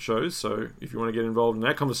content shows. So if you want to get involved in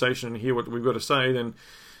that conversation and hear what we've got to say, then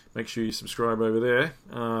make sure you subscribe over there.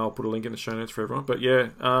 I'll put a link in the show notes for everyone. But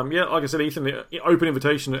like I said, Ethan, the open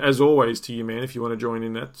invitation as always to you, man. If you want to join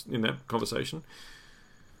in that conversation.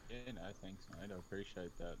 I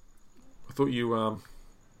appreciate that. I thought you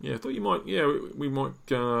might. Yeah, we might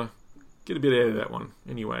get a bit out of that one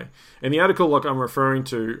anyway. And the article, like I'm referring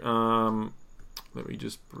to, let me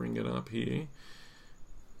just bring it up here.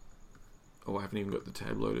 Oh, I haven't even got the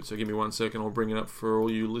tab loaded, so give me 1 second. I'll bring it up for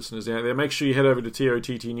all you listeners out there. Make sure you head over to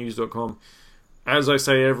tottnews.com. As I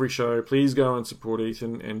say every show, please go and support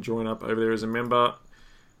Ethan and join up over there as a member.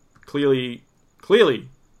 Clearly,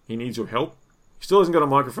 he needs your help. He still hasn't got a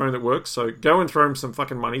microphone that works, so go and throw him some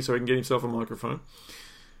fucking money so he can get himself a microphone.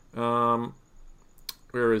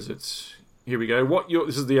 Where is it? here we go.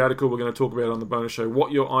 This is the article we're going to talk about on the bonus show.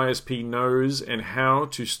 What your ISP knows and how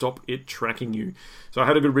to stop it tracking you. So I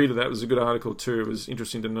had a good read of that. It was a good article too. It was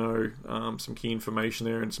interesting to know some key information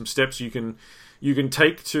there and some steps you can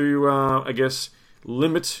take to, I guess,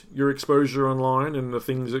 limit your exposure online and the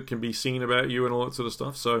things that can be seen about you and all that sort of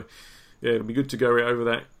stuff. So yeah, it'll be good to go over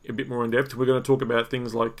that a bit more in depth. We're going to talk about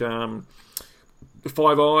things like the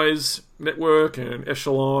Five Eyes network and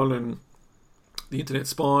Echelon and the internet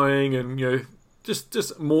spying and, you know,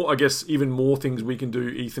 just more, I guess, even more things we can do,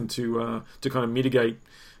 Ethan, to kind of mitigate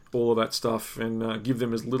all of that stuff and give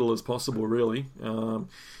them as little as possible, really. And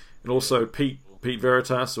also Pete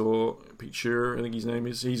Veritas, or Pete Shearer, I think his name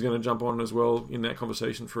is, he's going to jump on as well in that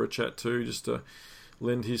conversation for a chat too, just to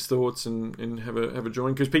lend his thoughts and have a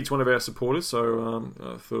join, because Pete's one of our supporters, so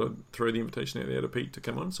I thought I'd throw the invitation out there to Pete to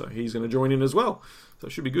come on, so he's going to join in as well, so it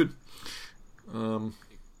should be good.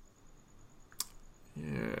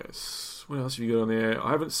 Yes, what else have you got on there?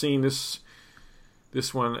 I haven't seen this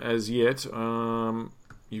one as yet.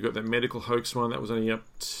 You got that medical hoax one that was only up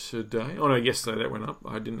today. Oh no, yesterday that went up.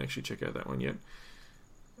 I didn't actually check out that one yet.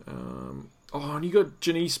 And you got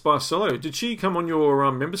Janice Barcelo. Did she come on your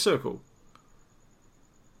member circle?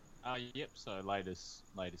 Yep. So latest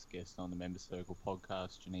guest on the Member Circle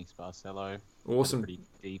podcast, Janice Barcelo. Awesome. Had a pretty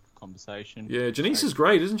deep conversation. Yeah, Janice is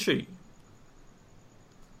great, isn't she?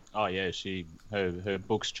 Oh yeah, her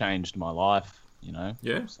books changed my life. You know.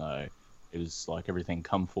 Yeah. So it was like everything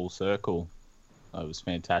come full circle. It was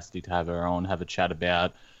fantastic to have her on, have a chat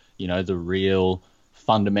about, you know, the real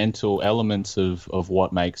fundamental elements of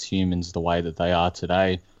what makes humans the way that they are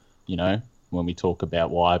today. You know, when we talk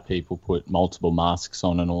about why people put multiple masks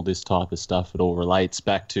on and all this type of stuff, it all relates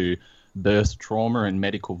back to birth trauma and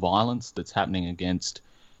medical violence that's happening against,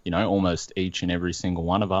 you know, almost each and every single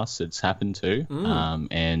one of us it's happened to.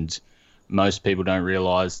 And most people don't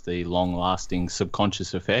realise the long-lasting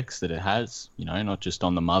subconscious effects that it has, you know, not just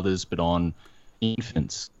on the mothers but on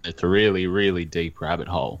infants. It's a really, really deep rabbit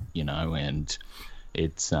hole, you know, and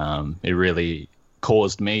it really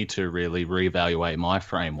caused me to really reevaluate my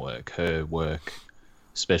framework, her work,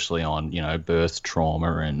 especially on, you know, birth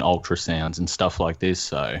trauma and ultrasounds and stuff like this.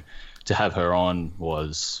 So to have her on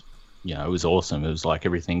was, you know, it was awesome. It was like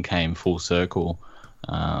everything came full circle,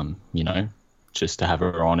 you know, just to have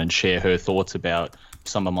her on and share her thoughts about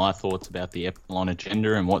some of my thoughts about the Epsilon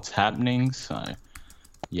agenda and what's happening. So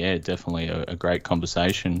yeah, definitely a great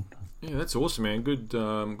conversation. Yeah, that's awesome, man. Good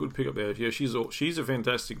pick up there. Yeah, she's a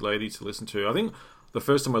fantastic lady to listen to. I think the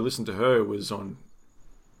first time I listened to her was on,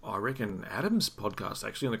 I reckon, Adam's podcast,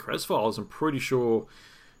 actually, on the Kres Files. I'm pretty sure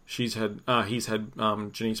he's had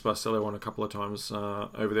Janice Barcelo on a couple of times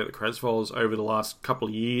over there at the Kres Files over the last couple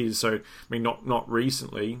of years. So, I mean, not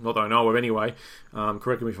recently, not that I know of anyway.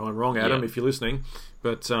 Correct me if I'm wrong, Adam, if you're listening.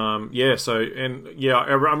 But yeah,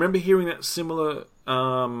 I remember hearing that similar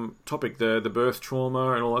topic, the birth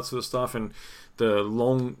trauma and all that sort of stuff, and the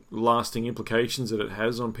long-lasting implications that it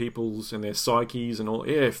has on people's and their psyches and all.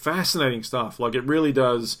 Yeah, fascinating stuff. Like, it really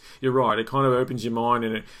does. You're right. It kind of opens your mind,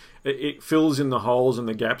 and it fills in the holes and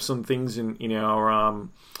the gaps on things in our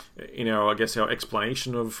I guess our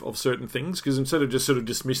explanation of certain things, because instead of just sort of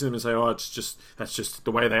dismissing them and say, oh, that's just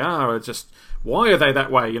the way they are, it's just, why are they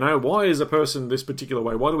that way, you know, why is a person this particular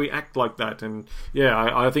way, why do we act like that? And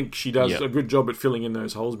yeah, I think she does a good job at filling in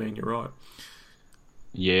those holes, man. You're right.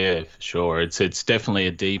 Yeah, for sure. It's definitely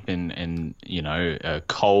a deep and you know, a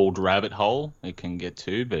cold rabbit hole it can get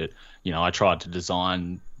to, but you know, I tried to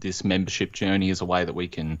design this membership journey as a way that we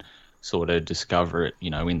can sort of discover it, you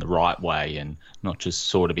know, in the right way and not just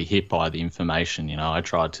sort of be hit by the information. You know, I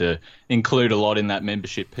tried to include a lot in that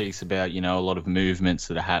membership piece about, you know, a lot of movements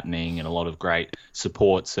that are happening and a lot of great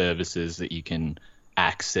support services that you can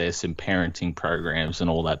access and parenting programs and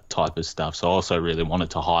all that type of stuff. So I also really wanted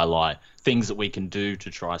to highlight things that we can do to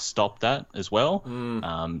try stop that as well.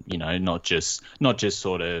 You know, not just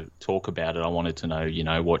sort of talk about it. I wanted to know, you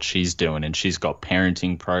know, what she's doing, and she's got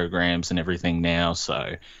parenting programs and everything now.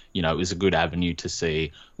 So, you know, it was a good avenue to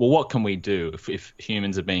see, well, what can we do if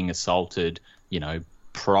humans are being assaulted, you know,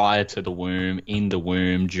 prior to the womb, in the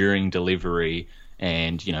womb, during delivery,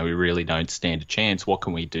 and, you know, we really don't stand a chance. What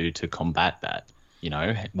can we do to combat that? You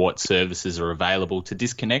know, what services are available to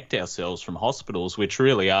disconnect ourselves from hospitals, which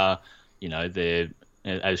really are, you know, they're,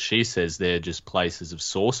 as she says, they're just places of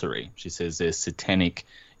sorcery. She says they're satanic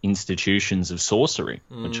institutions of sorcery,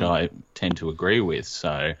 which I tend to agree with.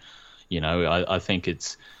 So, you know, I think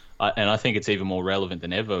it's even more relevant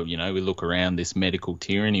than ever. You know, we look around, this medical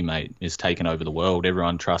tyranny, mate, is taking over the world.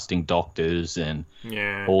 Everyone trusting doctors and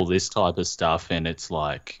all this type of stuff. And it's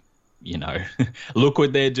like, you know, look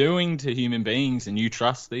what they're doing to human beings, and you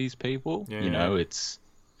trust these people. Yeah. You know, it's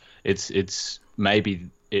maybe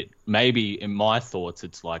in my thoughts,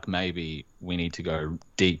 it's like maybe we need to go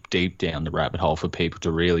deep down the rabbit hole for people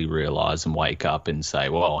to really realize and wake up and say,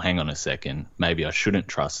 well, hang on a second, maybe I shouldn't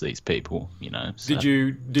trust these people. You know. So,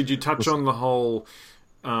 did you touch on the whole?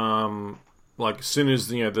 Like as soon as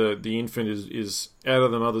the infant is out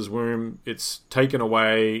of the mother's womb, it's taken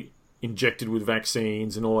away, injected with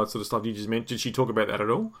vaccines and all that sort of stuff you just mentioned. Did she talk about that at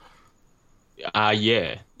all?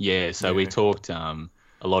 Yeah. So we talked a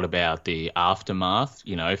lot about the aftermath,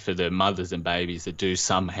 you know, for the mothers and babies that do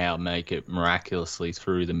somehow make it miraculously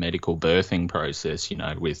through the medical birthing process, you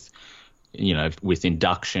know, with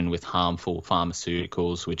induction with harmful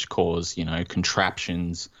pharmaceuticals which cause, you know,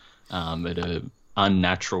 contraptions at a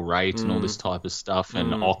unnatural rate and all this type of stuff,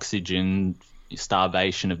 and oxygen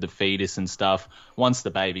starvation of the fetus and stuff. Once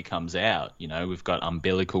the baby comes out, you know, we've got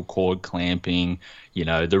umbilical cord clamping, you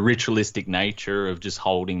know, the ritualistic nature of just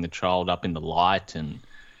holding the child up in the light and,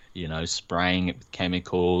 you know, spraying it with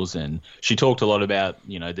chemicals. And she talked a lot about,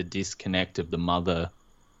 you know, the disconnect of the mother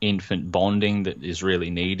infant bonding that is really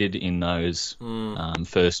needed in those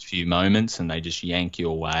first few moments, and they just yank you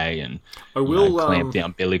away and clamp the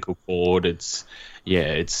umbilical cord. It's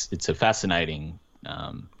a fascinating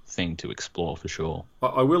thing to explore for sure.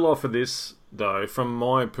 I will offer this though, from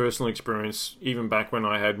my personal experience, even back when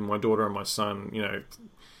I had my daughter and my son, you know,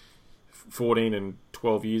 14 and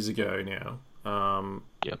 12 years ago now.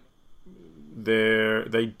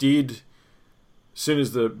 They did, as soon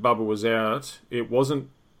as the bubba was out, it wasn't.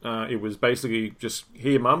 It was basically just,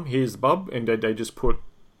 here, mum, here's the bub, and they just put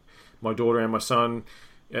my daughter and my son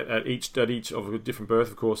at each of a different birth,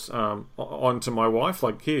 of course, onto my wife.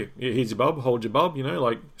 Like, here's your bub, hold your bub, you know,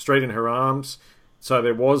 like straight in her arms. So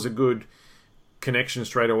there was a good connection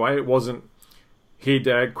straight away. It wasn't, here,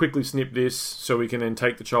 Dad, quickly snip this so we can then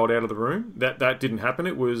take the child out of the room. That didn't happen.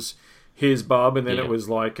 It was, here's bub, and then it was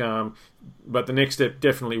like, but the next step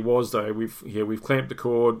definitely was though. We've clamped the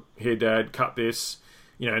cord. Here, Dad, cut this.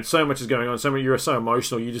 You know, and so much is going on. You're so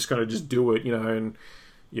emotional. You just kind of just do it. You know, and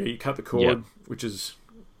you cut the cord, which is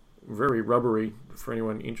very rubbery for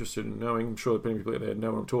anyone interested in knowing. I'm sure that many people out there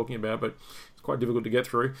know what I'm talking about, but it's quite difficult to get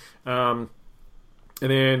through. And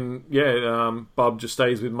then Bub just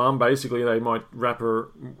stays with mum. Basically, they might wrap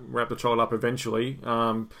the child up eventually.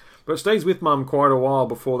 But it stays with mum quite a while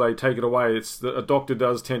before they take it away. A doctor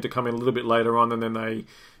does tend to come in a little bit later on, and then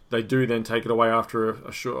they do then take it away after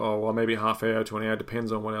a short, maybe a half hour to an hour,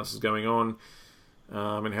 depends on what else is going on,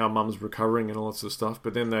 and how mum's recovering and all that sort of stuff.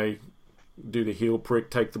 But then they do the heel prick,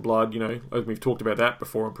 take the blood, you know, as we've talked about that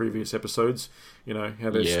before in previous episodes, you know, how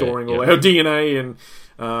they're storing all our DNA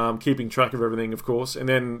and keeping track of everything, of course. And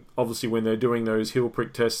then obviously when they're doing those heel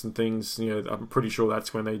prick tests and things, you know, I'm pretty sure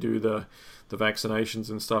that's when they do the vaccinations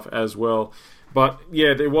and stuff as well. But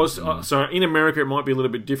yeah, there was so in America it might be a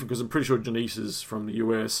little bit different because I'm pretty sure Janice is from the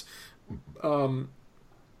US.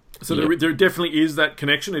 There definitely is that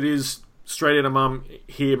connection. It is straight out of mum,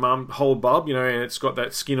 here, mum, hold bub, you know, and it's got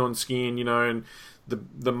that skin on skin, you know, and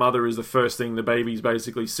the mother is the first thing the baby's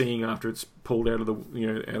basically seeing after it's pulled out of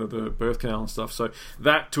the birth canal and stuff. So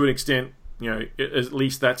that, to an extent, you know, at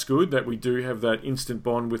least that's good that we do have that instant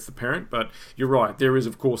bond with the parent. But you're right, there is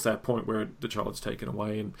of course that point where the child's taken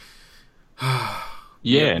away and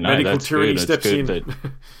medical tyranny steps in.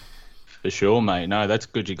 For sure, mate. No, that's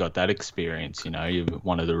good you got that experience. You know, you're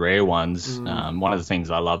one of the rare ones. One of the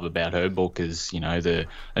things I love about her book is, you know, the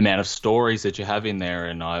amount of stories that you have in there.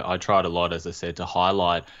 And I tried a lot, as I said, to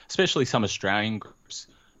highlight, especially some Australian groups.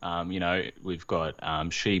 You know, we've got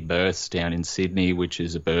She Births down in Sydney, which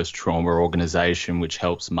is a birth trauma organisation which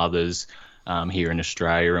helps mothers here in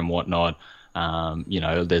Australia and whatnot. You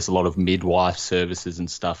know, there's a lot of midwife services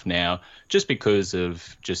and stuff now just because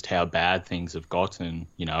of just how bad things have gotten,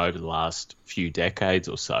 you know, over the last few decades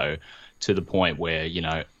or so, to the point where, you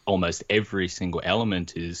know, almost every single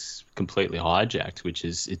element is completely hijacked, which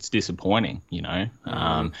is, it's disappointing, you know.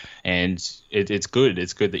 And it's good.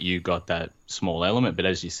 It's good that you got that small element, but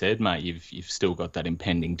as you said, mate, you've still got that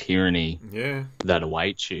impending tyranny that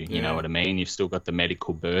awaits you. You know what I mean? You've still got the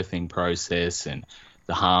medical birthing process and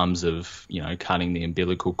the harms of, you know, cutting the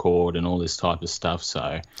umbilical cord and all this type of stuff.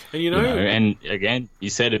 So, and, you know, and again, you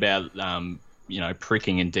said about, you know,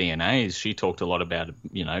 pricking in DNAs. She talked a lot about,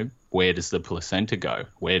 you know, where does the placenta go?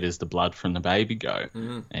 Where does the blood from the baby go?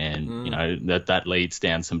 And, you know, that leads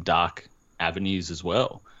down some dark avenues as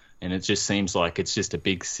well. And it just seems like it's just a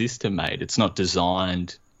big system, mate. It's not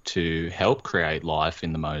designed to help create life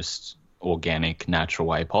in the most organic, natural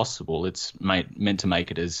way possible. It's meant to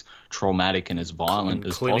make it as traumatic and as violent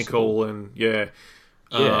as clinical possible. And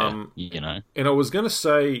Yeah, And I was going to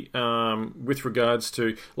say, with regards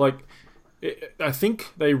to, like, I think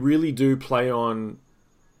they really do play on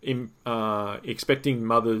expecting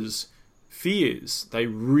mothers' fears.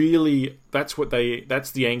 That's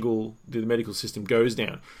the angle the medical system goes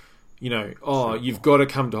down. You've got to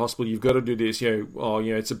come to hospital, you've got to do this,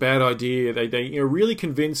 it's a bad idea. They really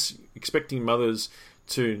convince expecting mothers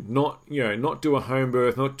to not do a home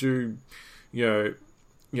birth, not do, I've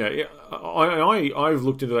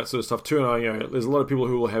looked into that sort of stuff too, and there's a lot of people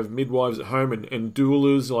who will have midwives at home and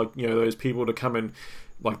doulas, like, those people to come and,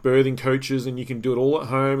 like, birthing coaches, and you can do it all at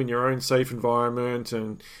home in your own safe environment,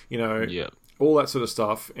 and all that sort of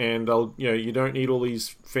stuff. And you don't need all these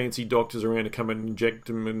fancy doctors around to come and inject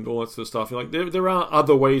them and all that sort of stuff. Like, there are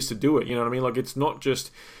other ways to do it. You know what I mean? Like, it's not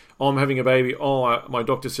just, I'm having a baby. My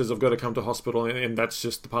doctor says I've got to come to hospital, and that's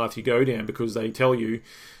just the path you go down, because they tell you,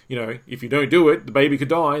 if you don't do it, the baby could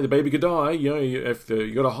die.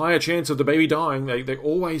 You got a higher chance of the baby dying. They're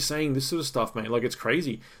always saying this sort of stuff, man. Like, it's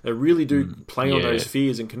crazy. They really do play on those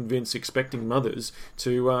fears and convince expecting mothers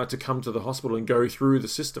to come to the hospital and go through the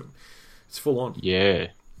system. It's full on. Yeah,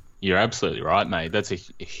 you're absolutely right, mate. That's a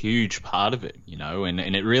huge part of it,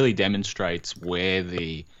 and it really demonstrates where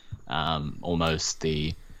the almost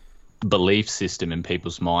the belief system in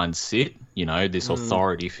people's minds sit. This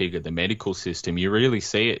authority figure, the medical system. You really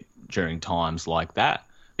see it during times like that,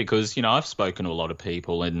 because I've spoken to a lot of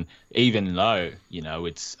people, and even though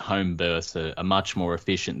it's home births are much more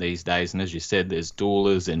efficient these days, and as you said, there's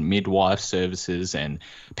doulas and midwife services, and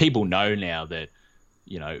people know now that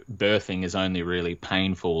birthing is only really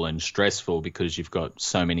painful and stressful because you've got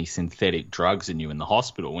so many synthetic drugs in you in the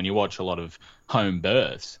hospital. When you watch a lot of home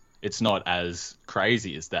births, it's not as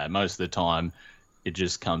crazy as that. Most of the time, it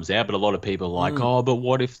just comes out. But a lot of people are like, but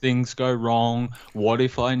what if things go wrong? What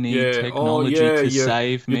if I need technology to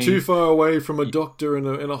save me? You're too far away from a doctor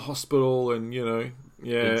in a hospital, and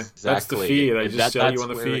exactly. That's the fear. They just sell you on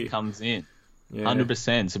the fear. That's where it comes in.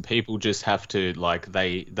 100%. So people just have to, like,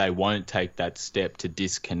 they won't take that step to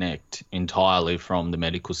disconnect entirely from the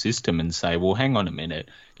medical system and say, well, hang on a minute,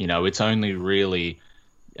 it's only really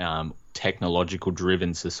technological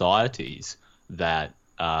driven societies that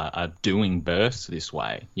are doing births this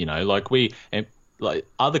way. Like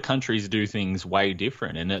other countries do things way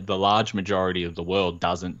different, and the large majority of the world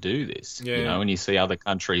doesn't do this. And you see other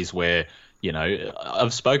countries where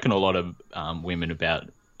I've spoken to a lot of women about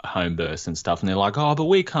home births and stuff, and they're like, but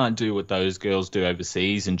we can't do what those girls do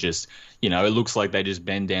overseas, and just it looks like they just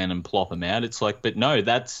bend down and plop them out. It's like, but no,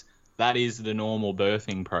 that is the normal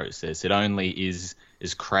birthing process. It only is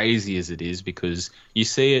as crazy as it is because you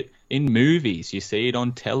see it in movies, you see it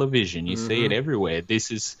on television, you see it everywhere. This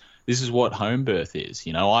is what home birth is.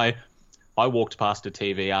 I walked past a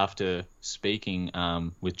TV after speaking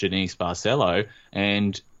with Janice Barcelo,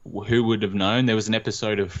 and who would have known there was an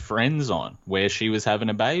episode of Friends on where she was having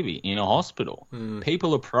a baby in a hospital.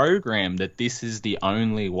 People are programmed that this is the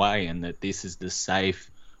only way and that this is the safe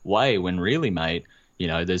way, when really, mate,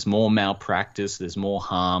 there's more malpractice, there's more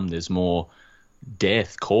harm, there's more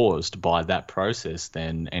death caused by that process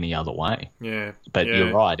than any other way. But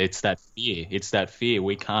you're right, it's that fear.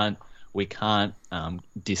 We can't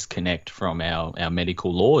disconnect from our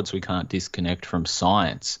medical lords. We can't disconnect from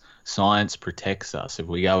science. Science protects us. If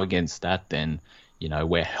we go against that, then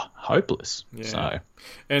we're hopeless. So,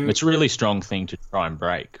 and it's a really strong thing to try and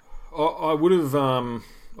break. I would have.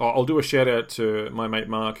 I'll do a shout out to my mate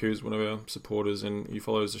Mark, who's one of our supporters, and he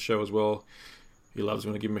follows the show as well. He loves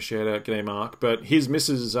when I give him a shout out. G'day, Mark. But his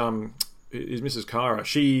Mrs. Cara,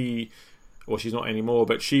 she's not anymore,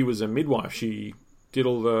 but she was a midwife. She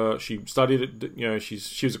she studied it,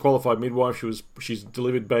 she was a qualified midwife. She's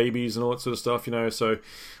delivered babies and all that sort of stuff, so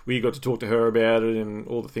we got to talk to her about it and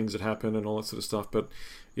all the things that happened and all that sort of stuff. But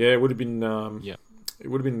it would have been it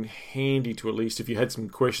would have been handy to, at least if you had some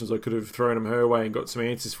questions, I could have thrown them her way and got some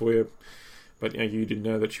answers for you. But you didn't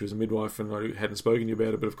know that she was a midwife, and I hadn't spoken to you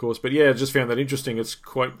about it. But of course, I just found that interesting. It's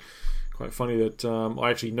quite funny that I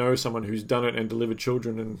actually know someone who's done it and delivered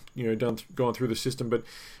children, and gone through the system. But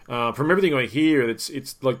from everything I hear,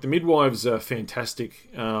 it's like the midwives are fantastic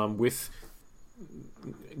with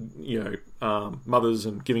mothers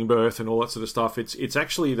and giving birth and all that sort of stuff. It's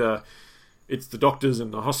actually the doctors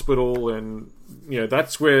and the hospital, and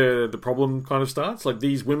that's where the problem kind of starts. Like,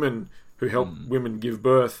 these women who help women give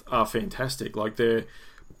birth are fantastic. Like, they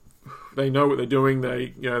know what they're doing.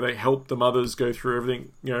 They help the mothers go through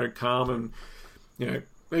everything, calm, and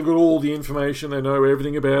they've got all the information. They know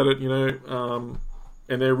everything about it,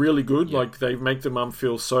 and they're really good. Like, they make the mum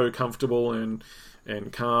feel so comfortable and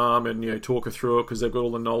calm, and talk her through it because they've got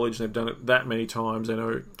all the knowledge and they've done it that many times. They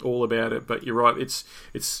know all about it. But you're right,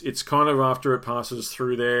 it's kind of after it passes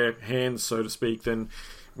through their hands, so to speak, then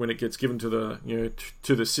when it gets given to the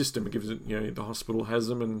to the system, it gives it, the hospital has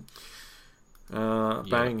them, and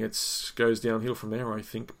bang, it goes downhill from there. I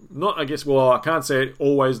think not. I guess. Well, I can't say it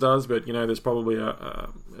always does, but there's probably a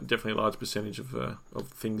definitely a large percentage of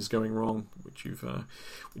things going wrong, which you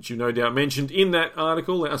no doubt mentioned in that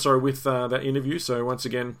article. With that interview. So once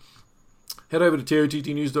again, head over to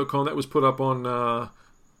tottnews.com. That was put up on. That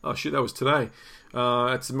was today.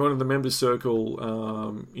 It's one of the Members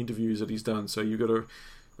Circle interviews that he's done. So you've got to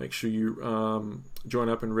make sure you join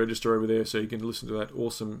up and register over there so you can listen to that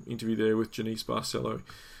awesome interview there with Janice Barcelo.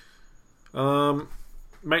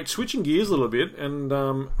 Mate, switching gears a little bit, and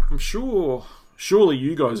I'm surely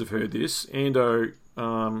you guys have heard this. Ando,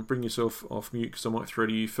 bring yourself off mute because I might throw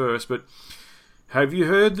to you first, but have you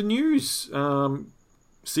heard the news?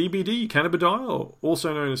 CBD, cannabidiol,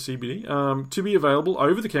 also known as CBD, to be available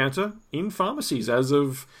over the counter in pharmacies as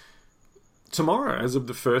of tomorrow, as of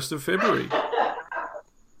the 1st of February.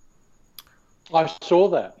 I saw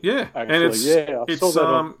that. Yeah, actually. And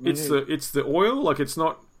it's the oil. Like, it's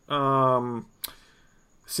not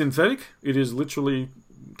synthetic. It is literally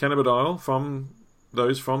cannabidiol from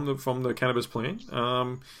the cannabis plant.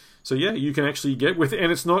 So yeah, you can actually get with, and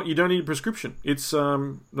it's not. You don't need a prescription. It's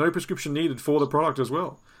no prescription needed for the product as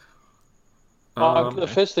well. The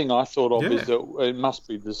first thing I thought of is that it must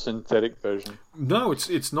be the synthetic version. No,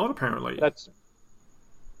 it's not apparently. That's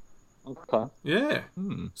okay. Yeah.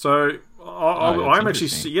 So I'm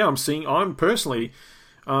actually I'm personally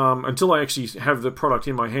until I actually have the product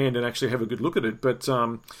in my hand and actually have a good look at it. But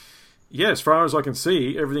as far as I can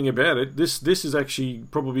see, everything about it, this is actually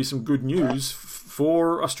probably some good news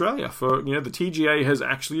for Australia. For the TGA has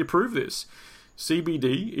actually approved this.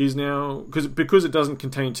 CBD is now because it doesn't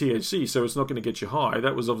contain THC, so it's not going to get you high.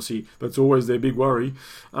 That's always their big worry.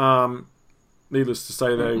 Needless to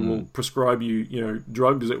say, they will prescribe you,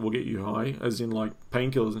 drugs that will get you high, as in like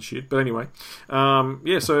painkillers and shit. But anyway,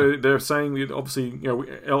 so they're saying that obviously,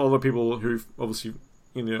 a lot of people who obviously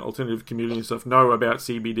in the alternative community and stuff know about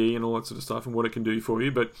CBD and all that sort of stuff and what it can do for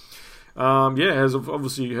you. But has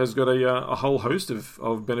got a whole host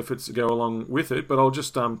of benefits that go along with it. But I'll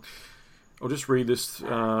just read this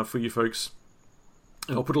for you folks.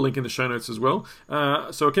 And I'll put a link in the show notes as well.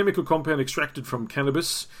 So a chemical compound extracted from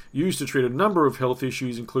cannabis used to treat a number of health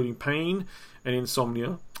issues, including pain and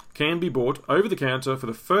insomnia, can be bought over the counter for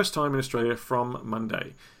the first time in Australia from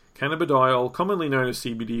Monday. Cannabidiol, commonly known as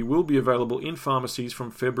CBD, will be available in pharmacies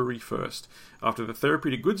from February 1st, after the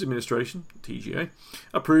Therapeutic Goods Administration, TGA,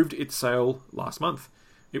 approved its sale last month.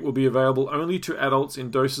 It will be available only to adults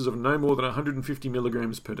in doses of no more than 150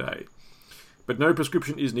 milligrams per day. But no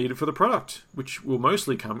prescription is needed for the product, which will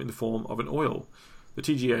mostly come in the form of an oil. The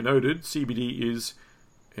TGA noted CBD is,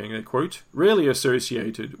 and I quote, rarely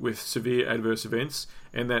associated with severe adverse events,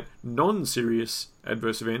 and that non-serious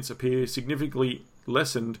adverse events appear significantly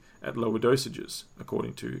lessened at lower dosages,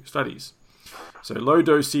 according to studies. So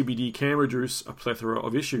low-dose CBD can reduce a plethora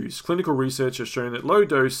of issues. Clinical research has shown that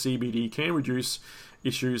low-dose CBD can reduce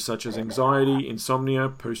issues such as anxiety, insomnia,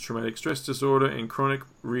 post-traumatic stress disorder, and chronic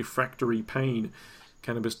refractory pain,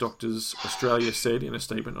 Cannabis Doctors Australia said in a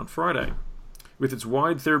statement on Friday. With its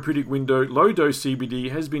wide therapeutic window, low-dose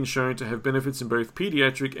CBD has been shown to have benefits in both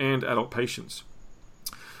pediatric and adult patients.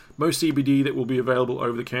 Most CBD that will be available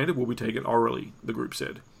over the counter will be taken orally, the group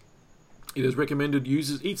said. It is recommended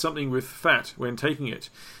users eat something with fat when taking it,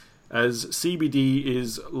 as CBD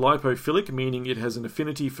is lipophilic, meaning it has an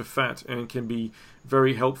affinity for fat and can be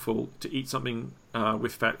very helpful to eat something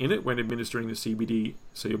with fat in it when administering the CBD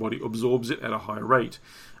so your body absorbs it at a higher rate,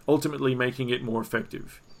 ultimately making it more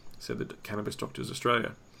effective, said the Cannabis Doctors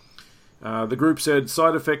Australia. The group said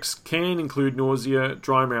side effects can include nausea,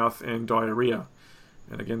 dry mouth, and diarrhea.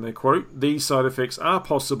 And again, they quote, these side effects are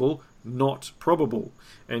possible, not probable,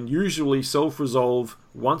 and usually self-resolve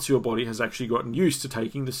once your body has actually gotten used to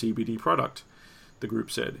taking the CBD product, the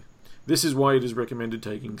group said. This is why it is recommended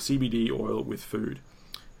taking CBD oil with food.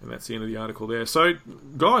 And that's the end of the article there. So,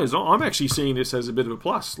 guys, I'm actually seeing this as a bit of a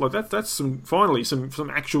plus. Like that's some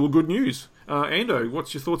actual good news. Ando,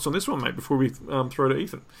 what's your thoughts on this one, mate, before we throw to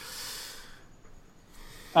Ethan?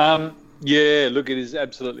 Yeah, look, it is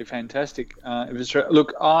absolutely fantastic.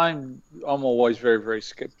 Look, I'm always very, very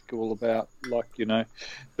skeptical about the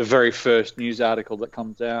very first news article that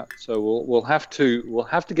comes out. So we'll have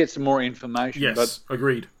to get some more information. Yes,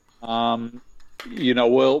 agreed.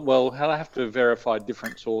 Well, I'll have to verify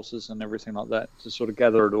different sources and everything like that to sort of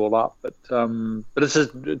gather it all up. But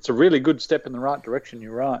it's a really good step in the right direction.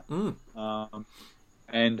 You're right.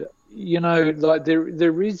 And like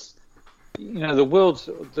there is, the world's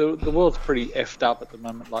pretty effed up at the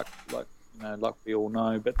moment, like we all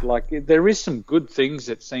know. But like there is some good things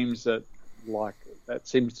that seems to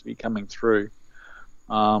be coming through.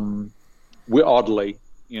 We're oddly.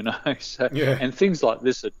 So, yeah. And things like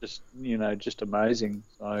this are just amazing.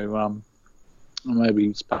 So maybe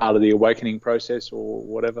it's part of the awakening process or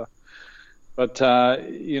whatever. But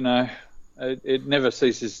it never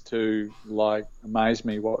ceases to like amaze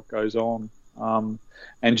me what goes on.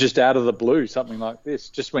 And just out of the blue, something like this,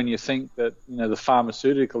 just when you think that the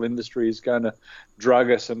pharmaceutical industry is going to drug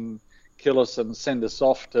us and kill us and send us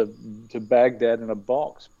off to Baghdad in a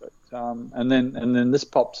box, but and then this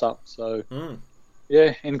pops up. So.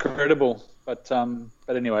 Yeah, incredible. But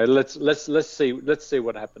anyway, let's see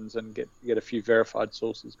what happens and get a few verified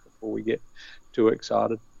sources before we get too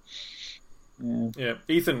excited. Yeah.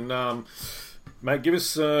 Ethan, mate, give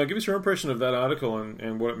us your impression of that article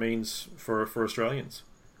and what it means for Australians.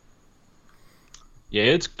 Yeah,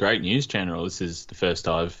 it's great news, General. This is the first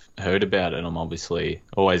I've heard about it. I'm obviously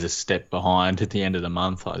always a step behind at the end of the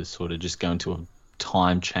month. I sort of just go into a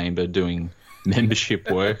time chamber doing membership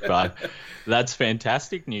work, but that's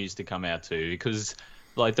fantastic news to come out to, because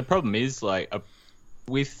like the problem is like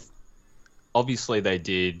with obviously they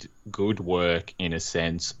did good work in a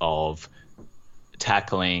sense of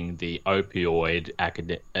tackling the opioid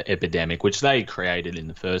epidemic, which they created in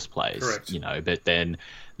the first place. Correct. But then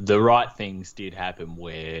the right things did happen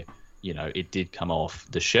where it did come off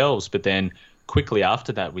the shelves, but then quickly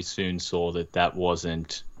after that we soon saw that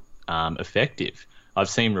wasn't effective. I've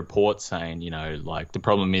seen reports saying, like the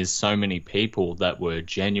problem is so many people that were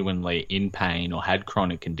genuinely in pain or had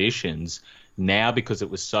chronic conditions, now because it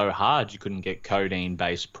was so hard, you couldn't get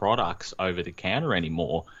codeine-based products over the counter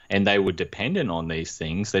anymore, and they were dependent on these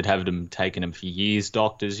things. They'd have them taking them for years.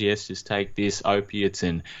 Doctors, yes, just take this, opiates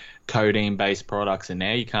and codeine-based products, and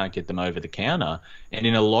now you can't get them over the counter. And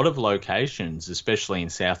in a lot of locations, especially in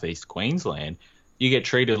southeast Queensland, you get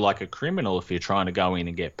treated like a criminal if you're trying to go in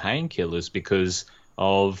and get painkillers because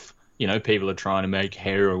of, people are trying to make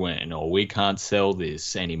heroin, or we can't sell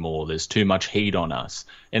this anymore. There's too much heat on us.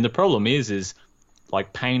 And the problem is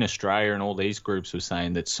like Pain Australia and all these groups were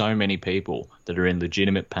saying that so many people that are in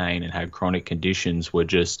legitimate pain and had chronic conditions were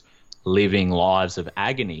just living lives of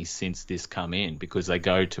agony since this come in, because they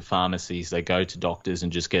go to pharmacies, they go to doctors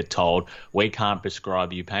and just get told, we can't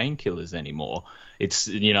prescribe you painkillers anymore. It's,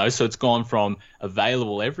 so it's gone from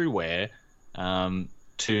available everywhere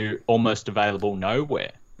to almost available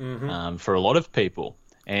nowhere for a lot of people.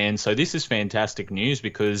 And so this is fantastic news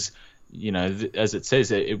because, as it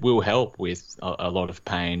says, it will help with a lot of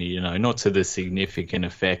pain, not to the significant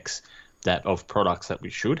effects of products that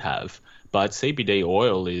we should have. But CBD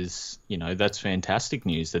oil is, that's fantastic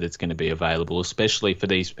news that it's going to be available, especially for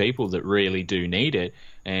these people that really do need it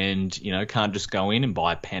and, can't just go in and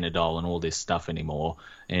buy Panadol and all this stuff anymore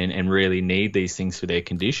and really need these things for their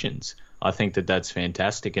conditions. I think that's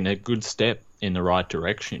fantastic and a good step in the right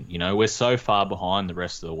direction. We're so far behind the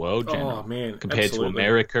rest of the world, oh, man, compared absolutely. to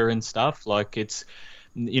America and stuff. Like it's,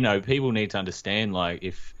 people need to understand, like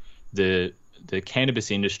if the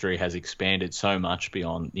cannabis industry has expanded so much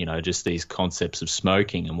beyond, just these concepts of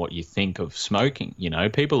smoking and what you think of smoking.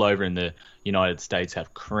 People over in the United States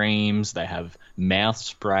have creams, they have mouth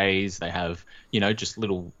sprays, they have, just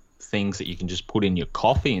little things that you can just put in your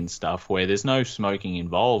coffee and stuff where there's no smoking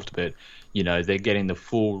involved, but they're getting the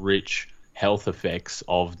full rich health effects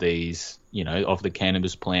of these, of the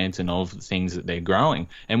cannabis plants and of the things that they're growing.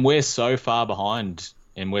 And we're so far behind,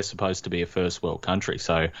 and we're supposed to be a first world country.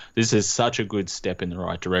 So this is such a good step in the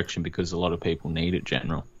right direction because a lot of people need it,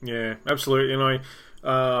 General. Yeah, absolutely.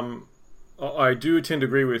 And I do tend to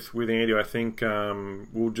agree with Andy. I think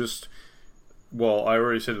we'll just. Well, I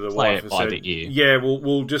already said to the wife. By the ear. Yeah,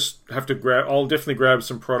 we'll just have to grab. I'll definitely grab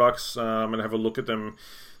some products and have a look at them.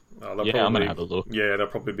 I'm gonna have a look. Yeah, they'll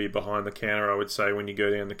probably be behind the counter. I would say when you go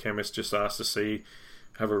down the chemist, just ask to see,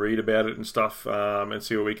 have a read about it and stuff, and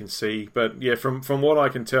see what we can see. But yeah, from what I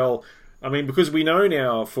can tell, I mean, because we know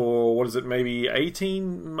now for maybe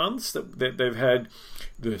 18 months that they've had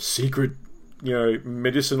the secret,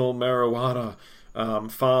 medicinal marijuana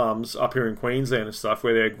farms up here in Queensland and stuff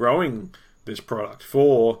where they're growing this product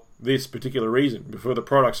for this particular reason, for the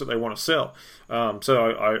products that they want to sell.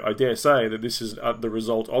 So I dare say that this is the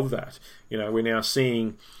result of that. We're now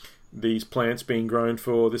seeing these plants being grown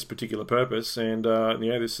for this particular purpose, and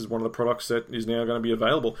this is one of the products that is now going to be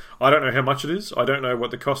available. I don't know how much it is. I don't know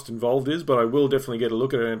what the cost involved is, but I will definitely get a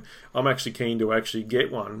look at it, and I'm actually keen to actually get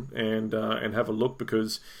one and have a look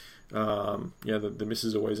because the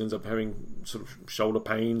missus always ends up having sort of shoulder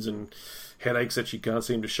pains and headaches that she can't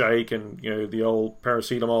seem to shake, and the old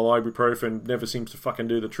paracetamol, ibuprofen never seems to fucking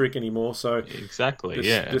do the trick anymore. So exactly,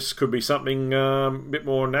 this could be something a bit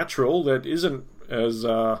more natural that isn't as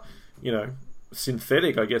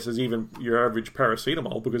synthetic, I guess, as even your average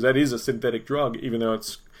paracetamol, because that is a synthetic drug, even though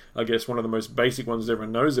it's, I guess, one of the most basic ones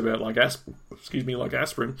everyone knows about, like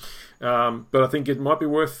aspirin. But I think it might be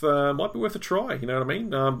worth a try. You know what I mean?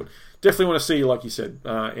 But definitely want to see, like you said,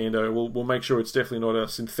 and we'll make sure it's definitely not a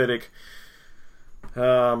synthetic.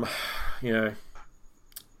 What would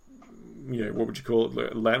you call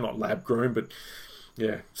it? Not lab grown, but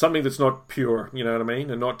something that's not pure, you know what I mean,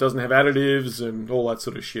 and doesn't have additives and all that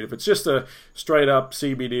sort of shit. If it's just a straight up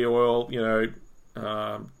CBD oil,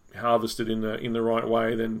 harvested in the right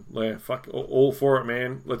way, then fuck all for it,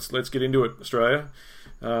 man. Let's get into it, Australia.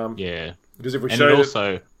 Because if we show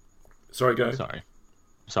sorry, go. Sorry,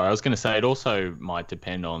 I was going to say it also might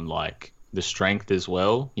depend on like the strength as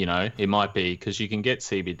well. It might be because you can get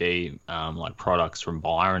CBD like products from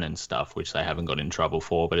Byron and stuff, which they haven't got in trouble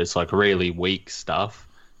for, but it's like really weak stuff.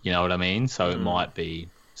 You know what I mean? So it might be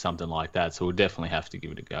something like that. So we'll definitely have to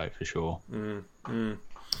give it a go for sure. I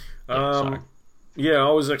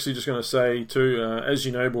was actually just going to say too, as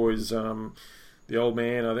you know, boys, the old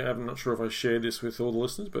man, I'm not sure if I shared this with all the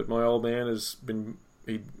listeners, but my old man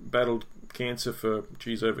he battled cancer for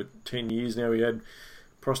over 10 years now. He had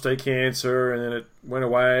prostate cancer, and then it went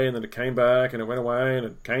away, and then it came back, and it went away, and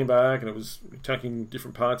it came back, and it was attacking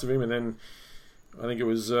different parts of him. And then I think it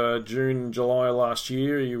was July last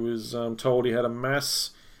year, he was told he had a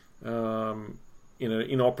mass in an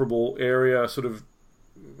inoperable area, sort of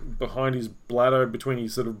behind his bladder, between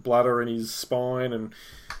his sort of bladder and his spine, and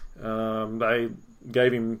they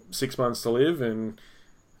gave him 6 months to live. And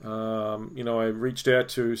I reached out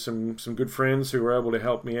to some good friends who were able to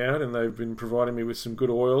help me out, and they've been providing me with some good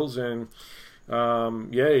oils. And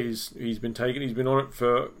he's been on it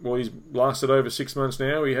for, he's lasted over 6 months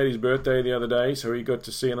now. He had his birthday the other day, so he got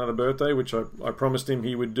to see another birthday, which I promised him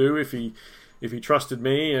he would do if he trusted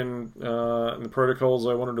me and the protocols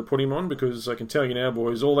I wanted to put him on, because I can tell you now,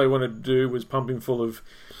 boys, all they wanted to do was pump him full of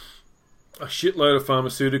a shitload of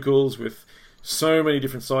pharmaceuticals with so many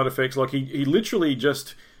different side effects. Like he literally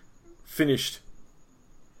just finished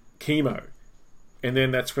chemo, and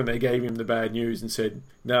then that's when they gave him the bad news and said,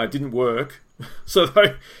 no, it didn't work. So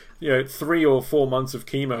they, 3 or 4 months of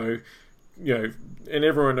chemo, and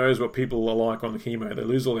everyone knows what people are like on the chemo. They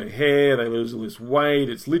lose all their hair, they lose all this weight.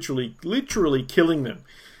 It's literally killing them.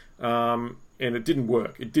 And it didn't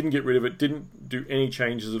work. It didn't get rid of it, didn't do any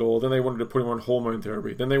changes at all. Then they wanted to put him on hormone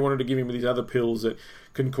therapy. Then they wanted to give him these other pills that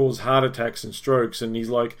can cause heart attacks and strokes. And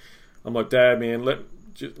I'm like, Dad, man, I'm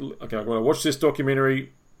going to watch this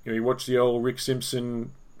documentary. We watched the old Rick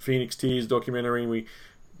Simpson Phoenix Tears documentary, and we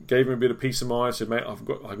gave him a bit of peace of mind. I said, mate, I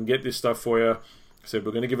can get this stuff for you. I said,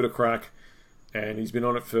 we're going to give it a crack. And he's been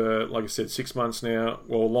on it for, like I said, 6 months now,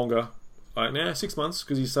 well, longer. 6 months,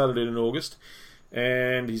 because he started it in August.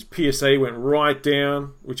 And his PSA went right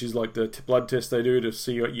down, which is like the blood test they do to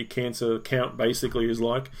see what your cancer count basically is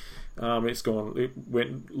like. It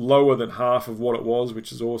went lower than half of what it was,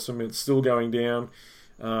 which is awesome. It's still going down.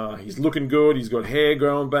 He's looking good. He's got hair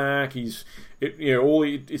growing back. He's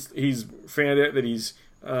found out that his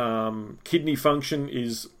kidney function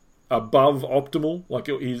is above optimal. Like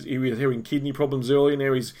he was having kidney problems earlier.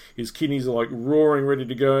 Now his kidneys are like roaring, ready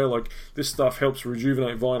to go. Like this stuff helps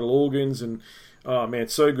rejuvenate vital organs. And oh man,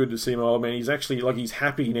 it's so good to see my old man. He's actually he's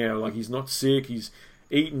happy now. Like he's not sick. He's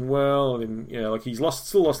eating well, and he's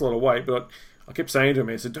still lost a lot of weight. But I kept saying to him,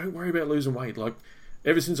 I said, don't worry about losing weight. Like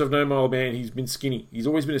ever since I've known my old man, he's been skinny. He's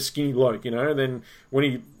always been a skinny bloke, And then when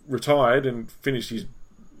he retired and finished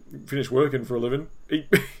working for a living,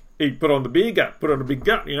 he put on the big gut,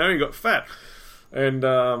 He got fat. And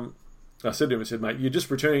I said to him, mate, you're just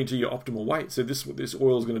returning to your optimal weight. So this is what this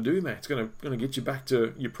oil's going to do, mate. It's going to get you back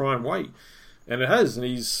to your prime weight. And it has, and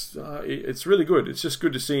it's really good. It's just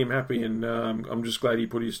good to see him happy, and I'm just glad he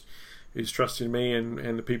put his trust in me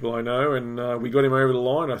and the people I know, and we got him over the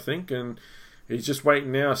line, I think, and he's just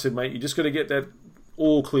waiting now. I said, mate, you just got to get that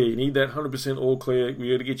all clear. You need that 100% all clear.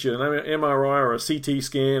 We got to get you an MRI or a CT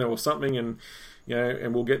scan or something, and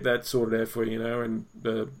and we'll get that sorted out for you, and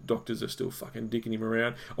the doctors are still fucking dicking him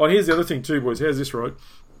around. Oh, and here's the other thing too, boys. How's this, right?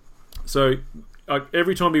 So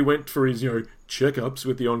every time he went for his checkups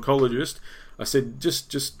with the oncologist, I said,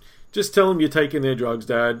 just just tell them you're taking their drugs,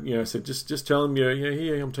 Dad. I said, just tell them,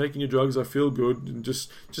 here, I'm taking your drugs, I feel good. And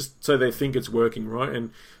just so they think it's working, right?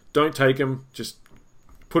 And don't take them, just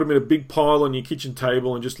put them in a big pile on your kitchen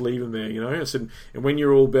table and just leave them there, I said, and when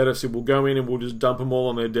you're all better, I said, we'll go in and we'll just dump them all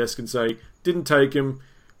on their desk and say, didn't take them,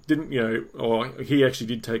 or he actually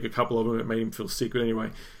did take a couple of them, it made him feel sick, but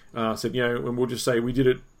anyway, I said, and we'll just say, we did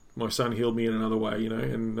it, my son healed me in another way,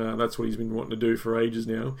 and that's what he's been wanting to do for ages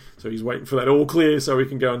now. So he's waiting for that all clear so he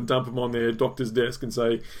can go and dump them on their doctor's desk and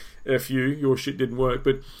say, F you, your shit didn't work.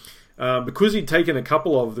 But because he'd taken a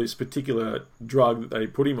couple of this particular drug that they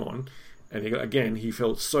put him on, and he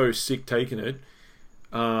felt so sick taking it,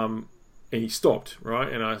 and he stopped,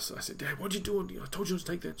 right? And I said, Dad, what'd you do? I told you not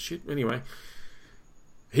to take that shit. Anyway,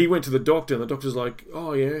 he went to the doctor, and the doctor's like,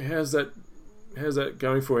 oh yeah, how's that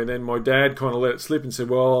going for you? And then my dad kind of let it slip and said,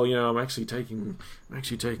 well, I'm actually taking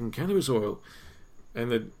cannabis oil.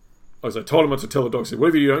 And I told him not to tell the doctor. I said,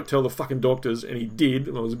 whatever you don't tell the fucking doctors. And he did,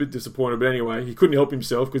 and I was a bit disappointed, but anyway, he couldn't help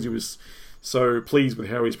himself because he was so pleased with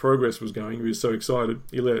how his progress was going. He was so excited,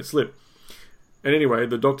 he let it slip. And anyway,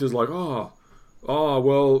 the doctor's like, oh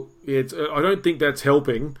well, I don't think that's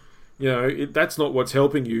helping. That's not what's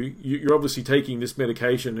helping you. You're obviously taking this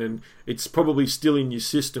medication and it's probably still in your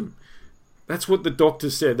system. That's what the doctor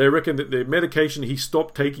said. They reckon that the medication he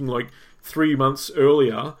stopped taking like 3 months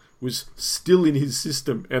earlier was still in his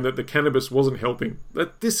system and that the cannabis wasn't helping.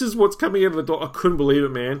 This is what's coming out of the doctor. I couldn't believe it,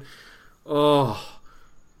 man. Oh.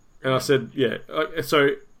 And I said, yeah.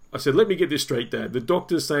 So I said, let me get this straight, Dad. The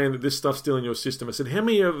doctor's saying that this stuff's still in your system. I said, how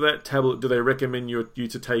many of that tablet do they recommend you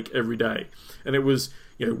to take every day? And it was,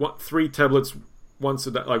 3 tablets once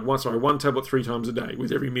a day, one tablet 3 times a day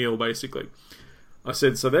with every meal, basically. I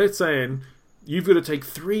said, so they're saying you've got to take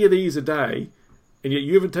 3 of these a day, and yet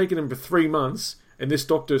you haven't taken them for 3 months, and this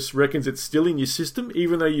doctor reckons it's still in your system,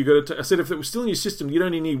 even though you got to. I said, if it was still in your system, you'd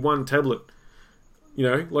only need 1 tablet.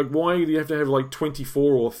 Why do you have to have like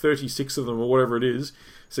 24 or 36 of them or whatever it is?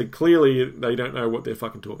 I said, clearly they don't know what they're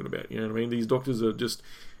fucking talking about. You know what I mean? These doctors are just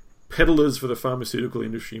peddlers for the pharmaceutical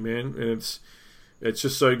industry, man, and it's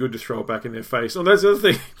just so good to throw it back in their face. And that's the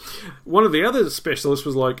other thing. One of the other specialists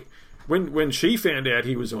was like, when she found out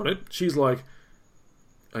he was on it, she's like,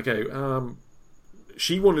 okay,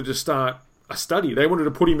 she wanted to start a study. They wanted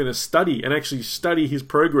to put him in a study and actually study his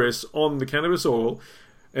progress on the cannabis oil.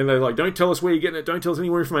 And they're like, don't tell us where you're getting it. Don't tell us any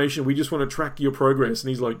more information. We just want to track your progress. And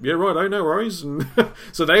he's like, yeah, right, no worries. And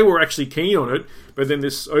so they were actually keen on it. But then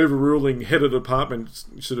this overruling head of the department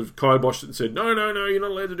sort of kiboshed it and said, no, you're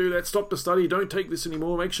not allowed to do that. Stop the study. Don't take this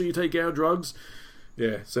anymore. Make sure you take our drugs.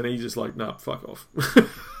 Yeah, so then he's just like, nah, fuck off.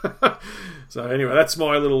 So anyway, that's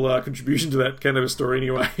my little contribution to that cannabis story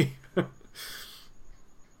anyway. The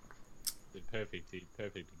perfect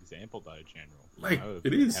example, though, General.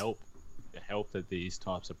 It is. The help that these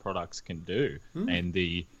types of products can do, and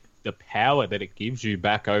the power that it gives you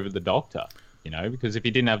back over the doctor. Because if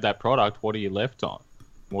you didn't have that product, what are you left on?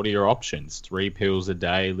 What are your options? 3 pills a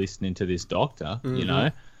day, listening to this doctor.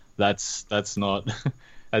 That's not.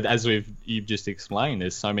 As you've just explained,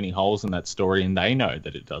 there's so many holes in that story, and they know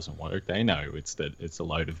that it doesn't work. They know it's a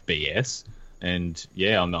load of BS. And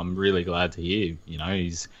yeah, I'm really glad to hear.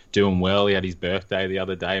 He's doing well. He had his birthday the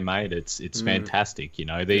other day, mate. It's fantastic.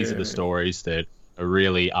 These are the stories that are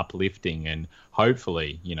really uplifting, and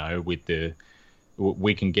hopefully,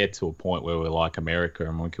 we can get to a point where we're like America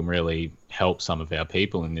and we can really help some of our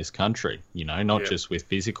people in this country. Not just with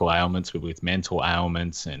physical ailments, but with mental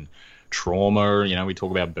ailments and trauma. We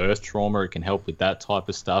talk about birth trauma. It can help with that type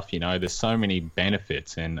of stuff. There's so many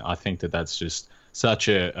benefits, and I think that that's just such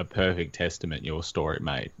a perfect testament, your story,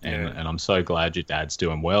 mate. And I'm so glad your dad's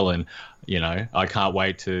doing well. And, I can't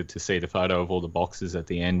wait to see the photo of all the boxes at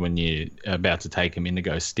the end when you're about to take him in to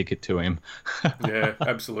go stick it to him. Yeah,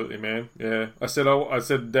 absolutely, man. Yeah. I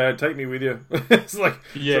said, Dad, take me with you. It's like,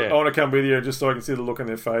 yeah, I want to come with you just so I can see the look on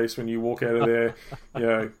their face when you walk out of there.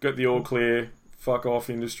 Got the all clear, fuck off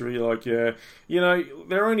industry. Like, yeah.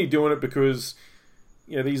 They're only doing it because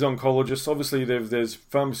these oncologists, obviously there's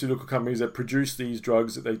pharmaceutical companies that produce these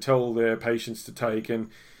drugs that they tell their patients to take, and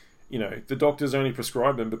the doctors only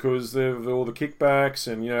prescribe them because they've all the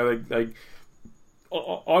kickbacks, and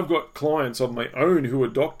I've got clients of my own who are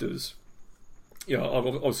doctors.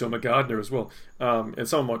 Obviously I'm a gardener as well, and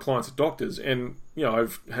some of my clients are doctors, and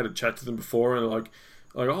I've had a chat to them before, and like,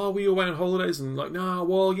 oh, were you away on holidays? And like, no,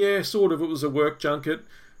 well, yeah, sort of. It was a work junket.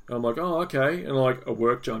 I'm like, oh, okay. And like, a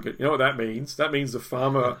work junket. You know what that means? That means the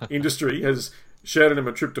pharma industry has shouted him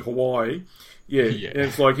a trip to Hawaii. Yeah, Yeah. and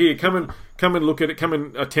it's like, here, come and look at it, come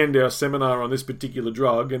and attend our seminar on this particular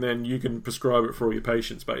drug, and then you can prescribe it for all your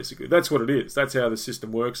patients. Basically, that's what it is. That's how the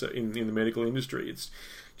system works in the medical industry. It's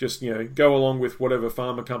just, go along with whatever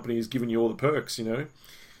pharma company is giving you all the perks, and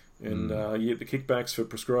you get the kickbacks for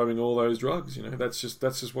prescribing all those drugs. That's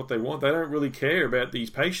just what they want. They don't really care about these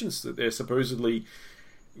patients that they're supposedly,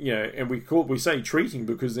 and we say treating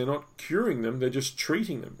because they're not curing them; they're just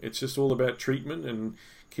treating them. It's just all about treatment and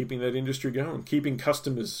keeping that industry going, keeping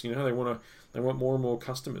customers. They want more and more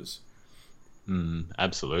customers.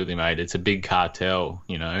 Absolutely, mate. It's a big cartel.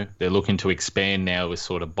 They're looking to expand now with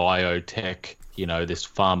sort of biotech. This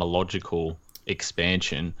pharmacological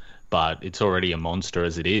expansion, but it's already a monster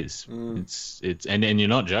as it is. It's and you're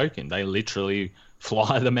not joking. They literally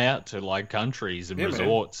fly them out to like countries and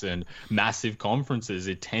resorts and massive conferences.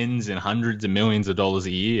 It tens and hundreds of millions of dollars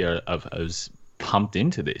a year of pumped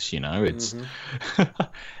into this. It's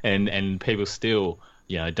and people still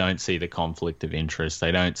don't see the conflict of interest.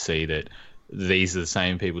 They don't see that these are the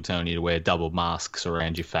same people telling you to wear double masks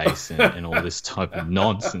around your face and all this type of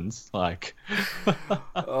nonsense. Like,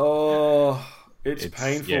 it's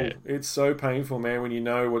painful. Yeah. It's so painful, man, when you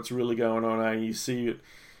know what's really going on and you see it.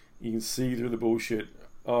 You can see through the bullshit.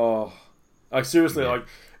 Seriously, like,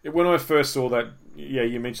 when I first saw that,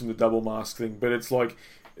 you mentioned the double mask thing, but it's like,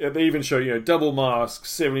 they even show, double mask,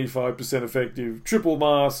 75% effective, triple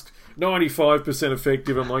mask, 95%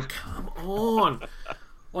 effective. I'm like, come on.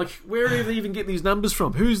 Like, where do they even get these numbers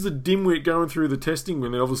from? Who's the dimwit going through the testing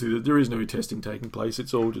when obviously there is no testing taking place?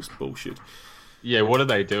 It's all just bullshit. Yeah, what are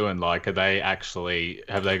they doing? Like, have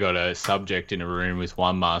they got a subject in a room with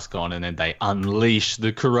one mask on and then they unleash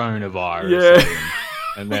the coronavirus? Yeah.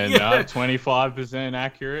 And then 25%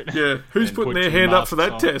 accurate. Yeah, who's putting their hand up for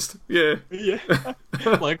that test? Yeah. Yeah.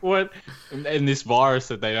 Like, what? And this virus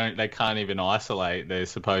that they can't even isolate, they're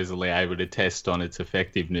supposedly able to test on its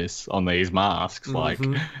effectiveness on these masks. Like,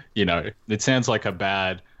 it sounds like a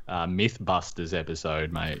bad Mythbusters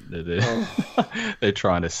episode, mate. They're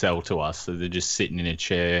trying to sell to us. So they're just sitting in a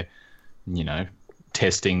chair,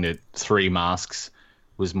 testing that 3 masks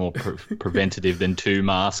was more preventative than 2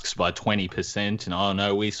 masks by 20%. And, oh,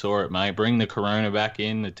 no, we saw it, mate. Bring the corona back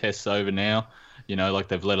in. The test's over now. Like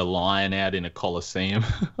they've let a lion out in a coliseum.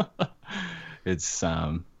 It's,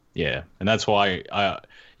 and that's why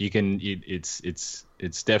it's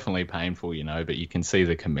definitely painful, but you can see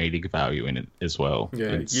the comedic value in it as well.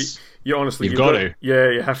 Yeah, you honestly, you've got to.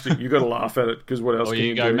 Yeah, you have to. You've got to laugh at it because what else or can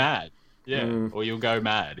you go do? mad. Yeah, or you'll go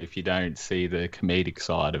mad if you don't see the comedic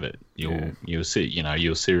side of it. You'll see,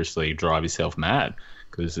 you'll seriously drive yourself mad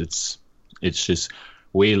because it's just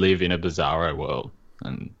we live in a bizarro world,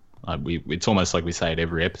 and it's almost like we say it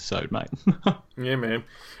every episode, mate. Yeah, man.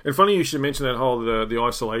 And funny you should mention that whole the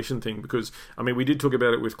isolation thing because we did talk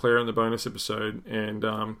about it with Claire in the bonus episode, and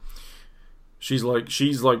she's like,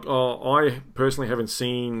 I personally haven't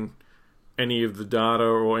seen any of the data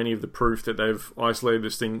or any of the proof that they've isolated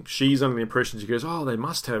this thing. She's under the impression, she goes, they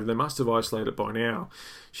must have isolated it by now.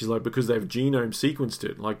 She's like, because they've genome sequenced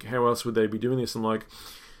it. Like, how else would they be doing this?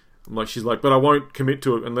 She's like, but I won't commit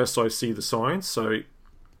to it unless I see the science.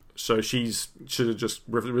 So she's sort of just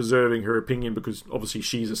reserving her opinion because obviously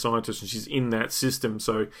she's a scientist and she's in that system.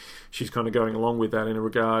 So she's kind of going along with that in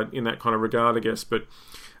that kind of regard, I guess. But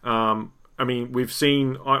we've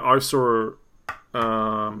seen. I saw.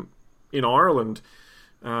 In Ireland,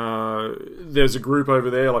 there's a group over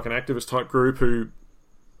there, like an activist type group, who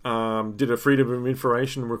did a freedom of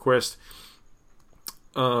information request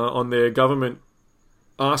on their government,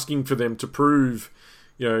 asking for them to prove,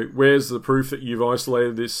 where's the proof that you've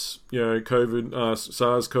isolated this, COVID,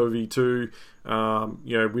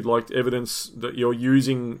 SARS-CoV-2. We'd like evidence that you're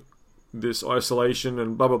using this isolation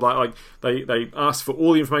and blah blah blah. Like they asked for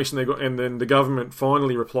all the information they got, and then the government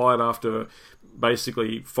finally replied after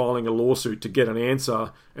basically filing a lawsuit to get an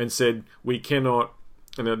answer and said we cannot.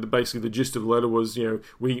 And basically the gist of the letter was,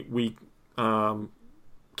 we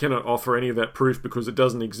cannot offer any of that proof because it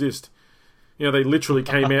doesn't exist. They literally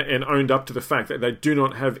came out and owned up to the fact that they do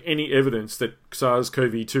not have any evidence that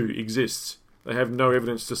SARS-CoV-2 exists. They have no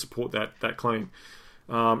evidence to support that claim.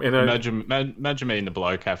 Imagine meeting the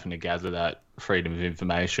bloke having to gather that freedom of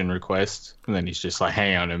information request, and then he's just like,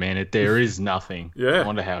 hang on a minute, there is nothing. Yeah. I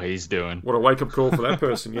wonder how he's doing. What a wake-up call for that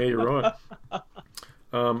person. Yeah, you're right.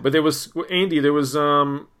 But there was, Andy,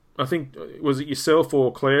 I think, was it yourself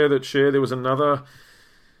or Claire that shared, there was another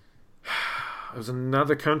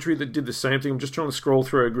country that did the same thing. I'm just trying to scroll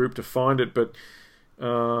through our group to find it, but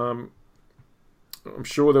I'm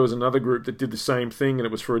sure there was another group that did the same thing, and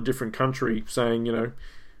it was for a different country, saying,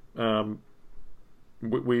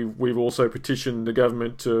 we've also petitioned the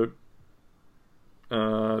government to,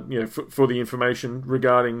 for the information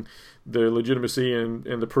regarding the legitimacy and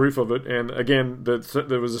the proof of it. And again,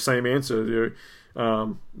 there was the same answer.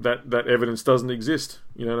 That evidence doesn't exist.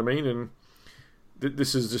 You know what I mean? And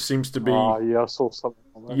this just seems to be. Oh yeah, I saw something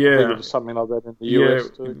like that. Yeah, I think it was something like that in the US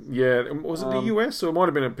too. Yeah, was it the US or it might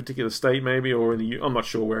have been a particular state maybe, or in the I'm not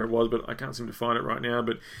sure where it was, but I can't seem to find it right now.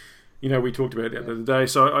 But we talked about it the other day,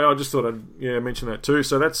 so I just thought I'd mention that too.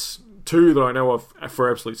 So that's two that I know of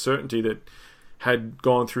for absolute certainty that had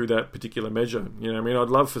gone through that particular measure. I'd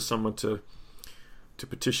love for someone to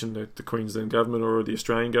petition the Queensland government or the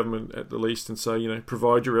Australian government at the least and say,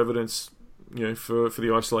 provide your evidence, for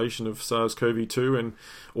the isolation of SARS-CoV-2 and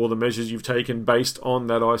all the measures you've taken based on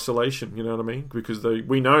that isolation. You know what I mean? Because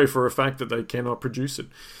we know for a fact that they cannot produce it.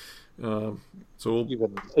 It's all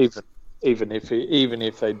even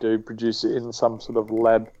if they do produce it in some sort of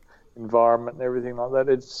lab environment and everything like that,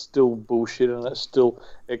 it's still bullshit and it's still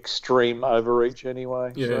extreme overreach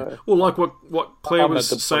anyway. Yeah. So, well, like what Claire was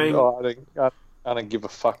saying. I don't give a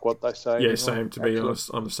fuck what they say. Yeah, anymore, same. To be honest,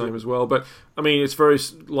 I'm the same as well. But I mean, it's very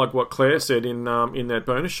like what Claire said in that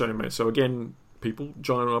bonus show, mate. So again, people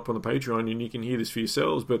join up on the Patreon, and you can hear this for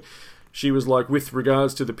yourselves. But she was like, with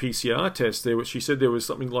regards to the PCR test, she said there was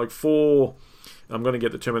something like 4. I'm going to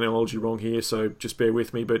get the terminology wrong here, so just bear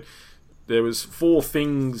with me. But there was 4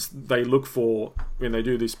 things they look for when they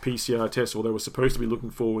do this PCR test, or they were supposed to be looking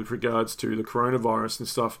for with regards to the coronavirus and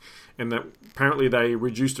stuff, and that apparently they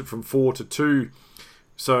reduced it from 4 to 2.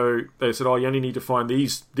 So they said, you only need to find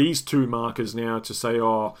these 2 markers now to say,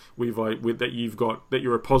 that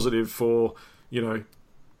you're a positive for,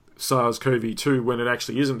 SARS-CoV-2, when it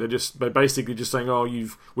actually isn't. They're basically just saying,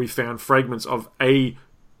 we've found fragments of a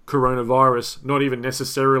coronavirus, not even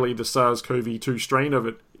necessarily the SARS-CoV-2 strain of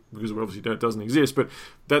it, because obviously that doesn't exist. But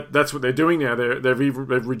that's what they're doing now.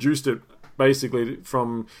 They've reduced it basically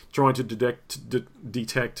from trying to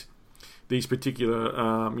detect these particular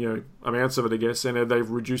amounts of it, I guess, and they've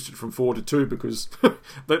reduced it from 4 to 2 because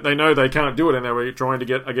they know they can't do it, and they were trying to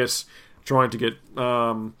get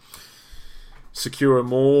secure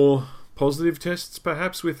more positive tests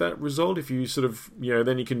perhaps with that result. If you sort of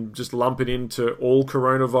then you can just lump it into all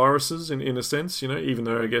coronaviruses in a sense, even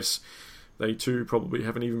though I guess they too probably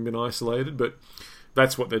haven't even been isolated, but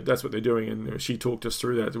that's what they're doing, and she talked us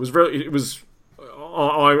through that.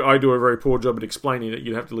 I do a very poor job at explaining it.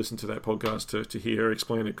 You'd have to listen to that podcast to hear her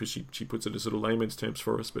explain it, because she puts it as sort of layman's terms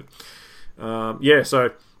for us. But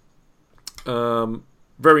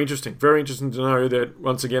very interesting to know that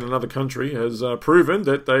once again another country has proven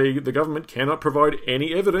that the government cannot provide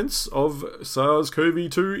any evidence of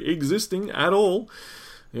SARS-CoV-2 existing at all.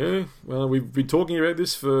 Yeah, well, we've been talking about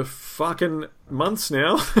this for fucking months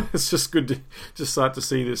now. It's just good to just start to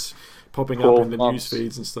see this popping up in the news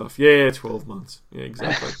feeds and stuff. Yeah, 12 months. Yeah,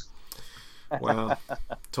 exactly. Wow.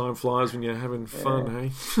 Time flies when you're having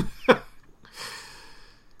fun, hey?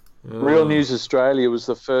 Real News Australia was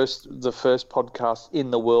the first podcast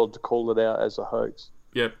in the world to call it out as a hoax.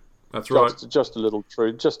 Yep, that's right. Just a little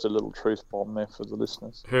truth bomb there for the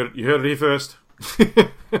listeners. You heard it here first.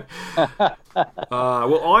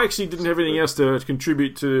 Well, I actually didn't have anything else to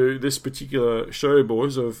contribute to this particular show,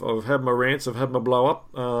 boys. I've had my rants, I've had my blow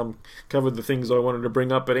up, covered the things I wanted to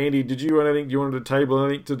bring up. But Andy, did you have anything you wanted to table,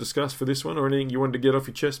 anything to discuss for this one, or anything you wanted to get off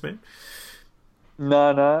your chest, man?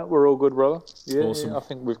 No, we're all good, brother. Awesome. Yeah, I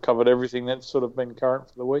think we've covered everything that's sort of been current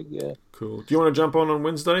for the week. Yeah. Cool. Do you want to jump on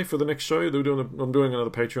Wednesday for the next show? I'm doing another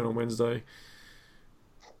Patreon on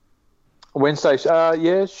Wednesday,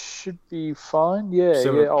 yeah, should be fine. Yeah,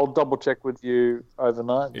 I'll double check with you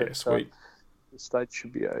overnight. Yeah, sweet. The state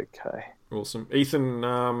should be okay. Awesome, Ethan.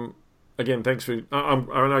 Again, thanks for. I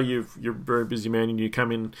know you're a very busy man, and you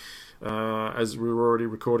come in as we were already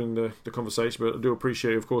recording the conversation. But I do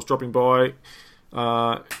appreciate, of course, dropping by,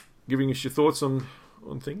 giving us your thoughts on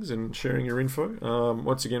things and sharing your info.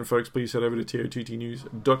 Once again, folks, please head over to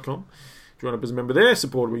tottnews.com. Join up as a member there,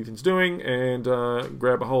 support what Ethan's doing, and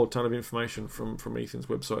grab a whole ton of information from Ethan's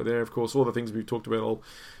website there. Of course, all the things we've talked about, I'll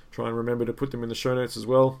try and remember to put them in the show notes as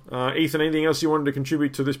well. Ethan, anything else you wanted to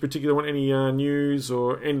contribute to this particular one? Any news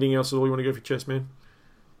or anything else at all you want to go for your chest, man?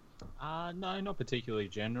 No, not particularly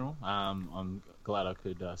general. I'm glad I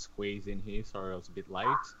could squeeze in here. Sorry I was a bit late,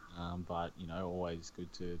 but always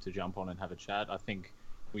good to jump on and have a chat. I think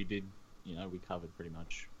we did, we covered pretty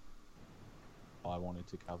much what I wanted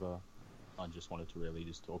to cover. I just wanted to really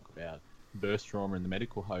just talk about burst trauma and the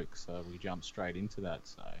medical hoax, so we jumped straight into that.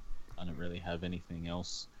 So I don't really have anything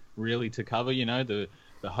else really to cover. The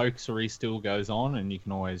hoaxery still goes on, and you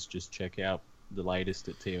can always just check out the latest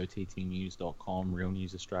at tottnews.com,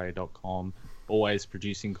 realnewsaustralia.com, always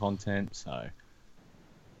producing content. So I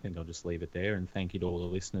think I'll just leave it there, and thank you to all the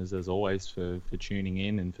listeners as always for tuning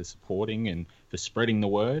in and for supporting and for spreading the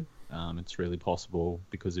word. It's really possible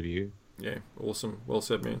because of you. Yeah, awesome. Well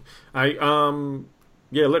said, man. Hey,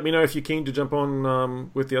 yeah, let me know if you're keen to jump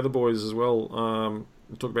on with the other boys as well.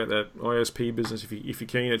 Talk about that ISP business if you're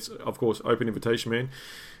keen. It's of course open invitation, man.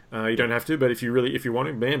 You don't have to, but if you want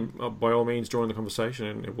to, man, by all means join the conversation,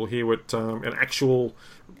 and we'll hear what an actual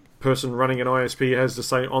person running an ISP has to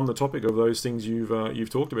say on the topic of those things you've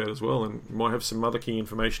talked about as well, and you might have some other key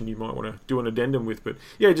information you might want to do an addendum with. But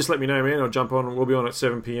yeah, just let me know, man. I'll jump on. We'll be on at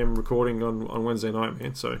 7 p.m. recording on Wednesday night,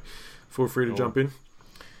 man. So feel free to jump in.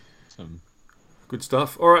 Good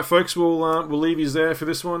stuff. All right, folks, we'll leave you there for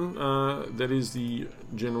this one. That is the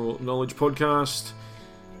General Knowledge Podcast.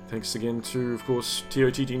 Thanks again to, of course,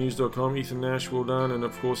 TOTTnews.com, Ethan Nash, well done. And,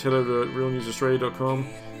 of course, head over to realnewsaustralia.com.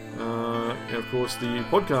 And, of course, the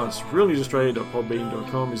podcast,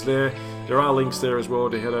 realnewsaustralia.podbean.com is there. There are links there as well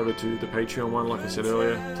to head over to the Patreon one, like I said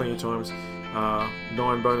earlier, plenty of times.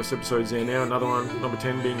 9 bonus episodes there now. Another one, number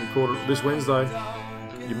 10, being recorded this Wednesday.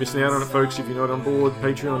 You're missing out on it, folks, if you're not on board.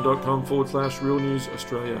 Patreon.com/Real News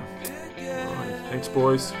Australia. All right, thanks,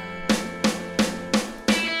 boys.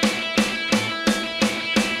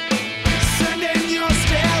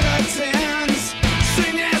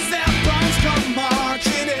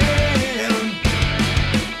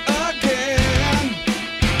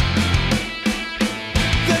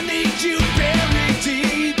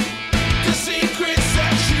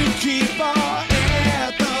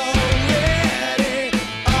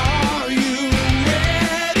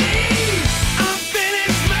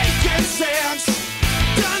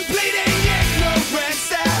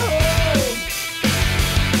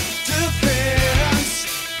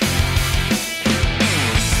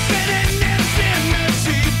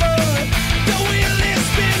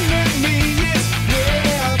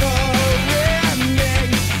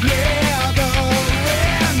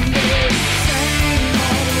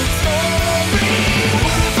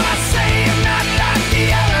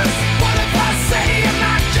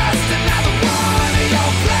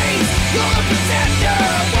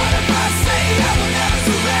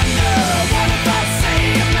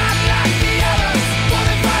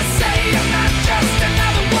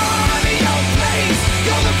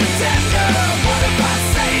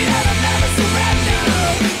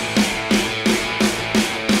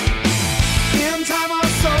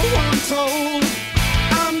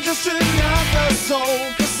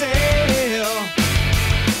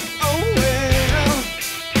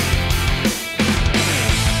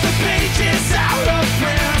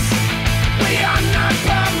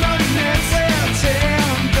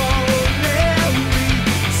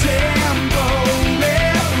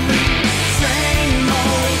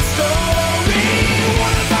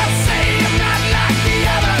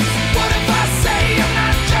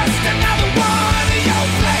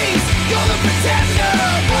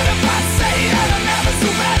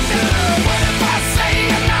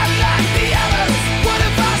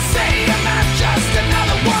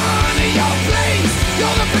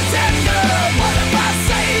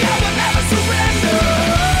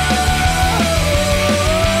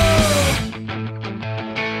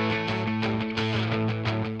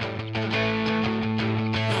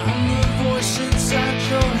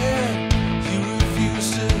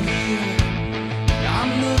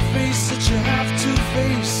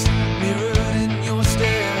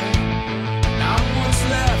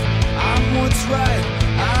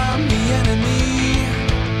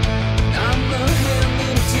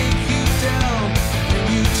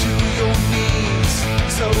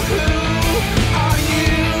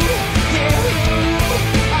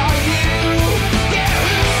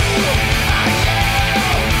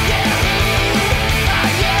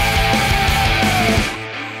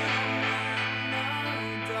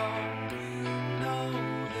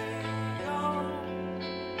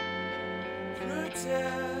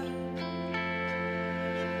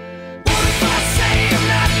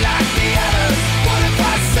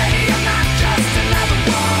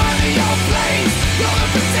 You're a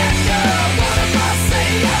pretender.